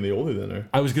significantly older than her.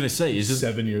 I was gonna say,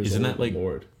 7 years? Isn't older that like than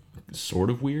Lorde?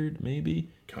 Sort of weird, maybe?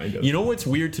 Kind of. You know what's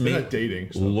weird to me? They're not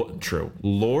dating. So. True.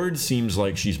 Lorde seems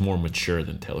like she's more mature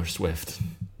than Taylor Swift.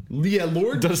 Yeah,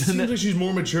 Lorde seems like she's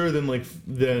more mature than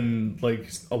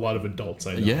a lot of adults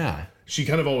I know. Yeah, she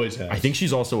kind of always has. I think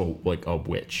she's also a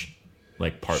witch,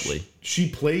 like partly. She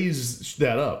plays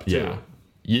that up too.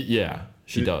 Yeah, yeah,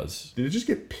 she does. Did it just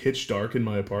get pitch dark in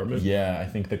my apartment? Yeah, I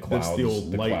think the clouds. That's the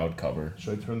old light. Cloud cover.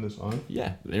 Should I turn this on?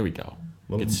 Yeah, there we go.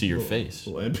 You can see your face.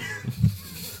 You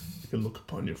can look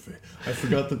upon your face. I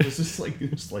forgot that this is like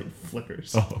this light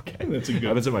flickers. Oh, okay. That's a good.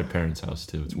 I was at my parents' house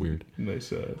too. It's weird.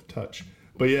 Nice touch.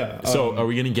 But yeah. So, are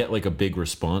we gonna get like a big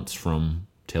response from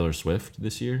Taylor Swift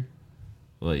this year?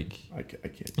 Like, I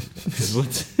can't.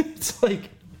 It's like.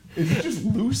 Is it just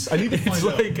loose? I need to find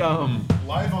out. It's like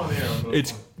live on air.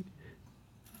 It's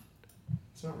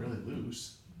not really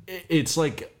loose. It's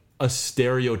like a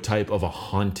stereotype of a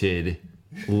haunted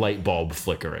light bulb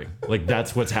flickering. Like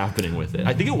that's what's happening with it.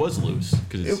 I think it was loose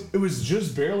because it was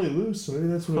just barely loose. So maybe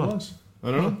that's what it was.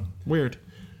 I don't know. Weird.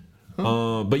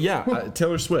 But yeah,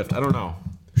 Taylor Swift. I don't know.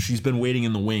 She's been waiting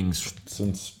in the wings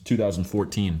since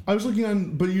 2014. I was looking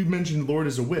on, but you mentioned Lorde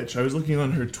is a witch. I was looking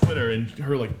on her Twitter, and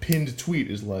her like pinned tweet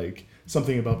is like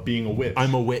something about being a witch.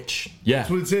 I'm a witch. Yeah.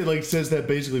 That's what it said. Like says that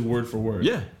basically word for word.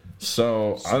 Yeah.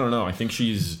 So I don't know. I think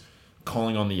she's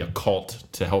calling on the occult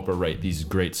to help her write these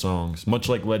great songs, much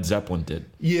like Led Zeppelin did.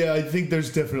 Yeah, I think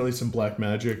there's definitely some black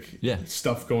magic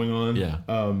stuff going on. Yeah.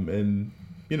 And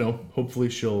hopefully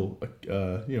she'll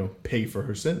pay for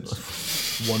her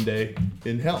sins one day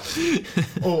in hell.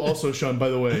 Oh, also, Sean, by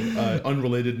the way,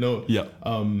 unrelated note. Yeah.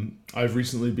 I've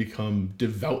recently become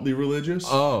devoutly religious.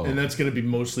 Oh. And that's going to be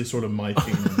mostly sort of my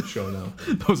thing on the show now.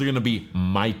 Those are going to be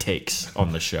my takes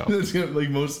on the show. It's gonna, like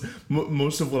most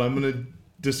of what I'm going to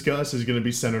discuss is going to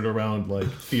be centered around like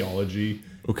theology.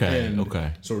 Okay. And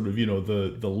okay. Sort of,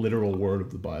 the literal word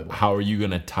of the Bible. How are you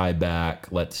going to tie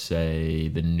back, let's say,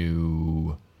 the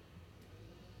new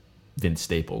Vince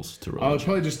Staples to religion? I'll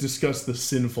probably just discuss the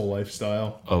sinful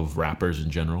lifestyle of rappers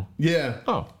in general. Yeah.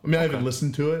 Oh. I mean, I haven't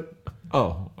listened to it.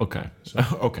 Oh, okay. So.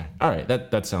 Okay. All right.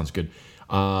 That sounds good.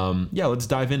 Yeah, let's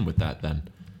dive in with that then.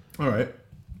 All right.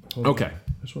 Okay.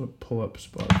 I just want to pull up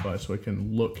Spotify so I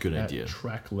can look at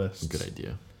track lists. Good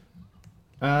idea.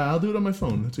 I'll do it on my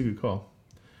phone. That's a good call.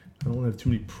 I don't want to have too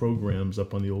many programs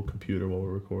up on the old computer while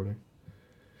we're recording.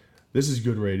 This is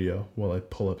good radio while I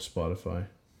pull up Spotify.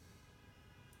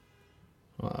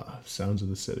 Sounds of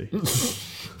the city.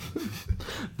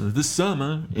 The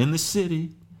summer in the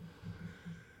city.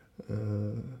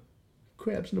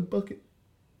 Crabs in a bucket.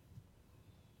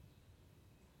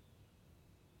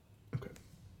 Okay.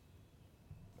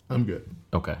 I'm good.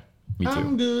 Okay. Me too.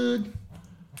 I'm good.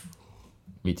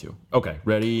 Me too. Okay.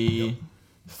 Ready? Yep.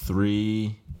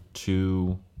 3,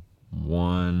 2,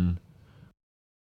 1.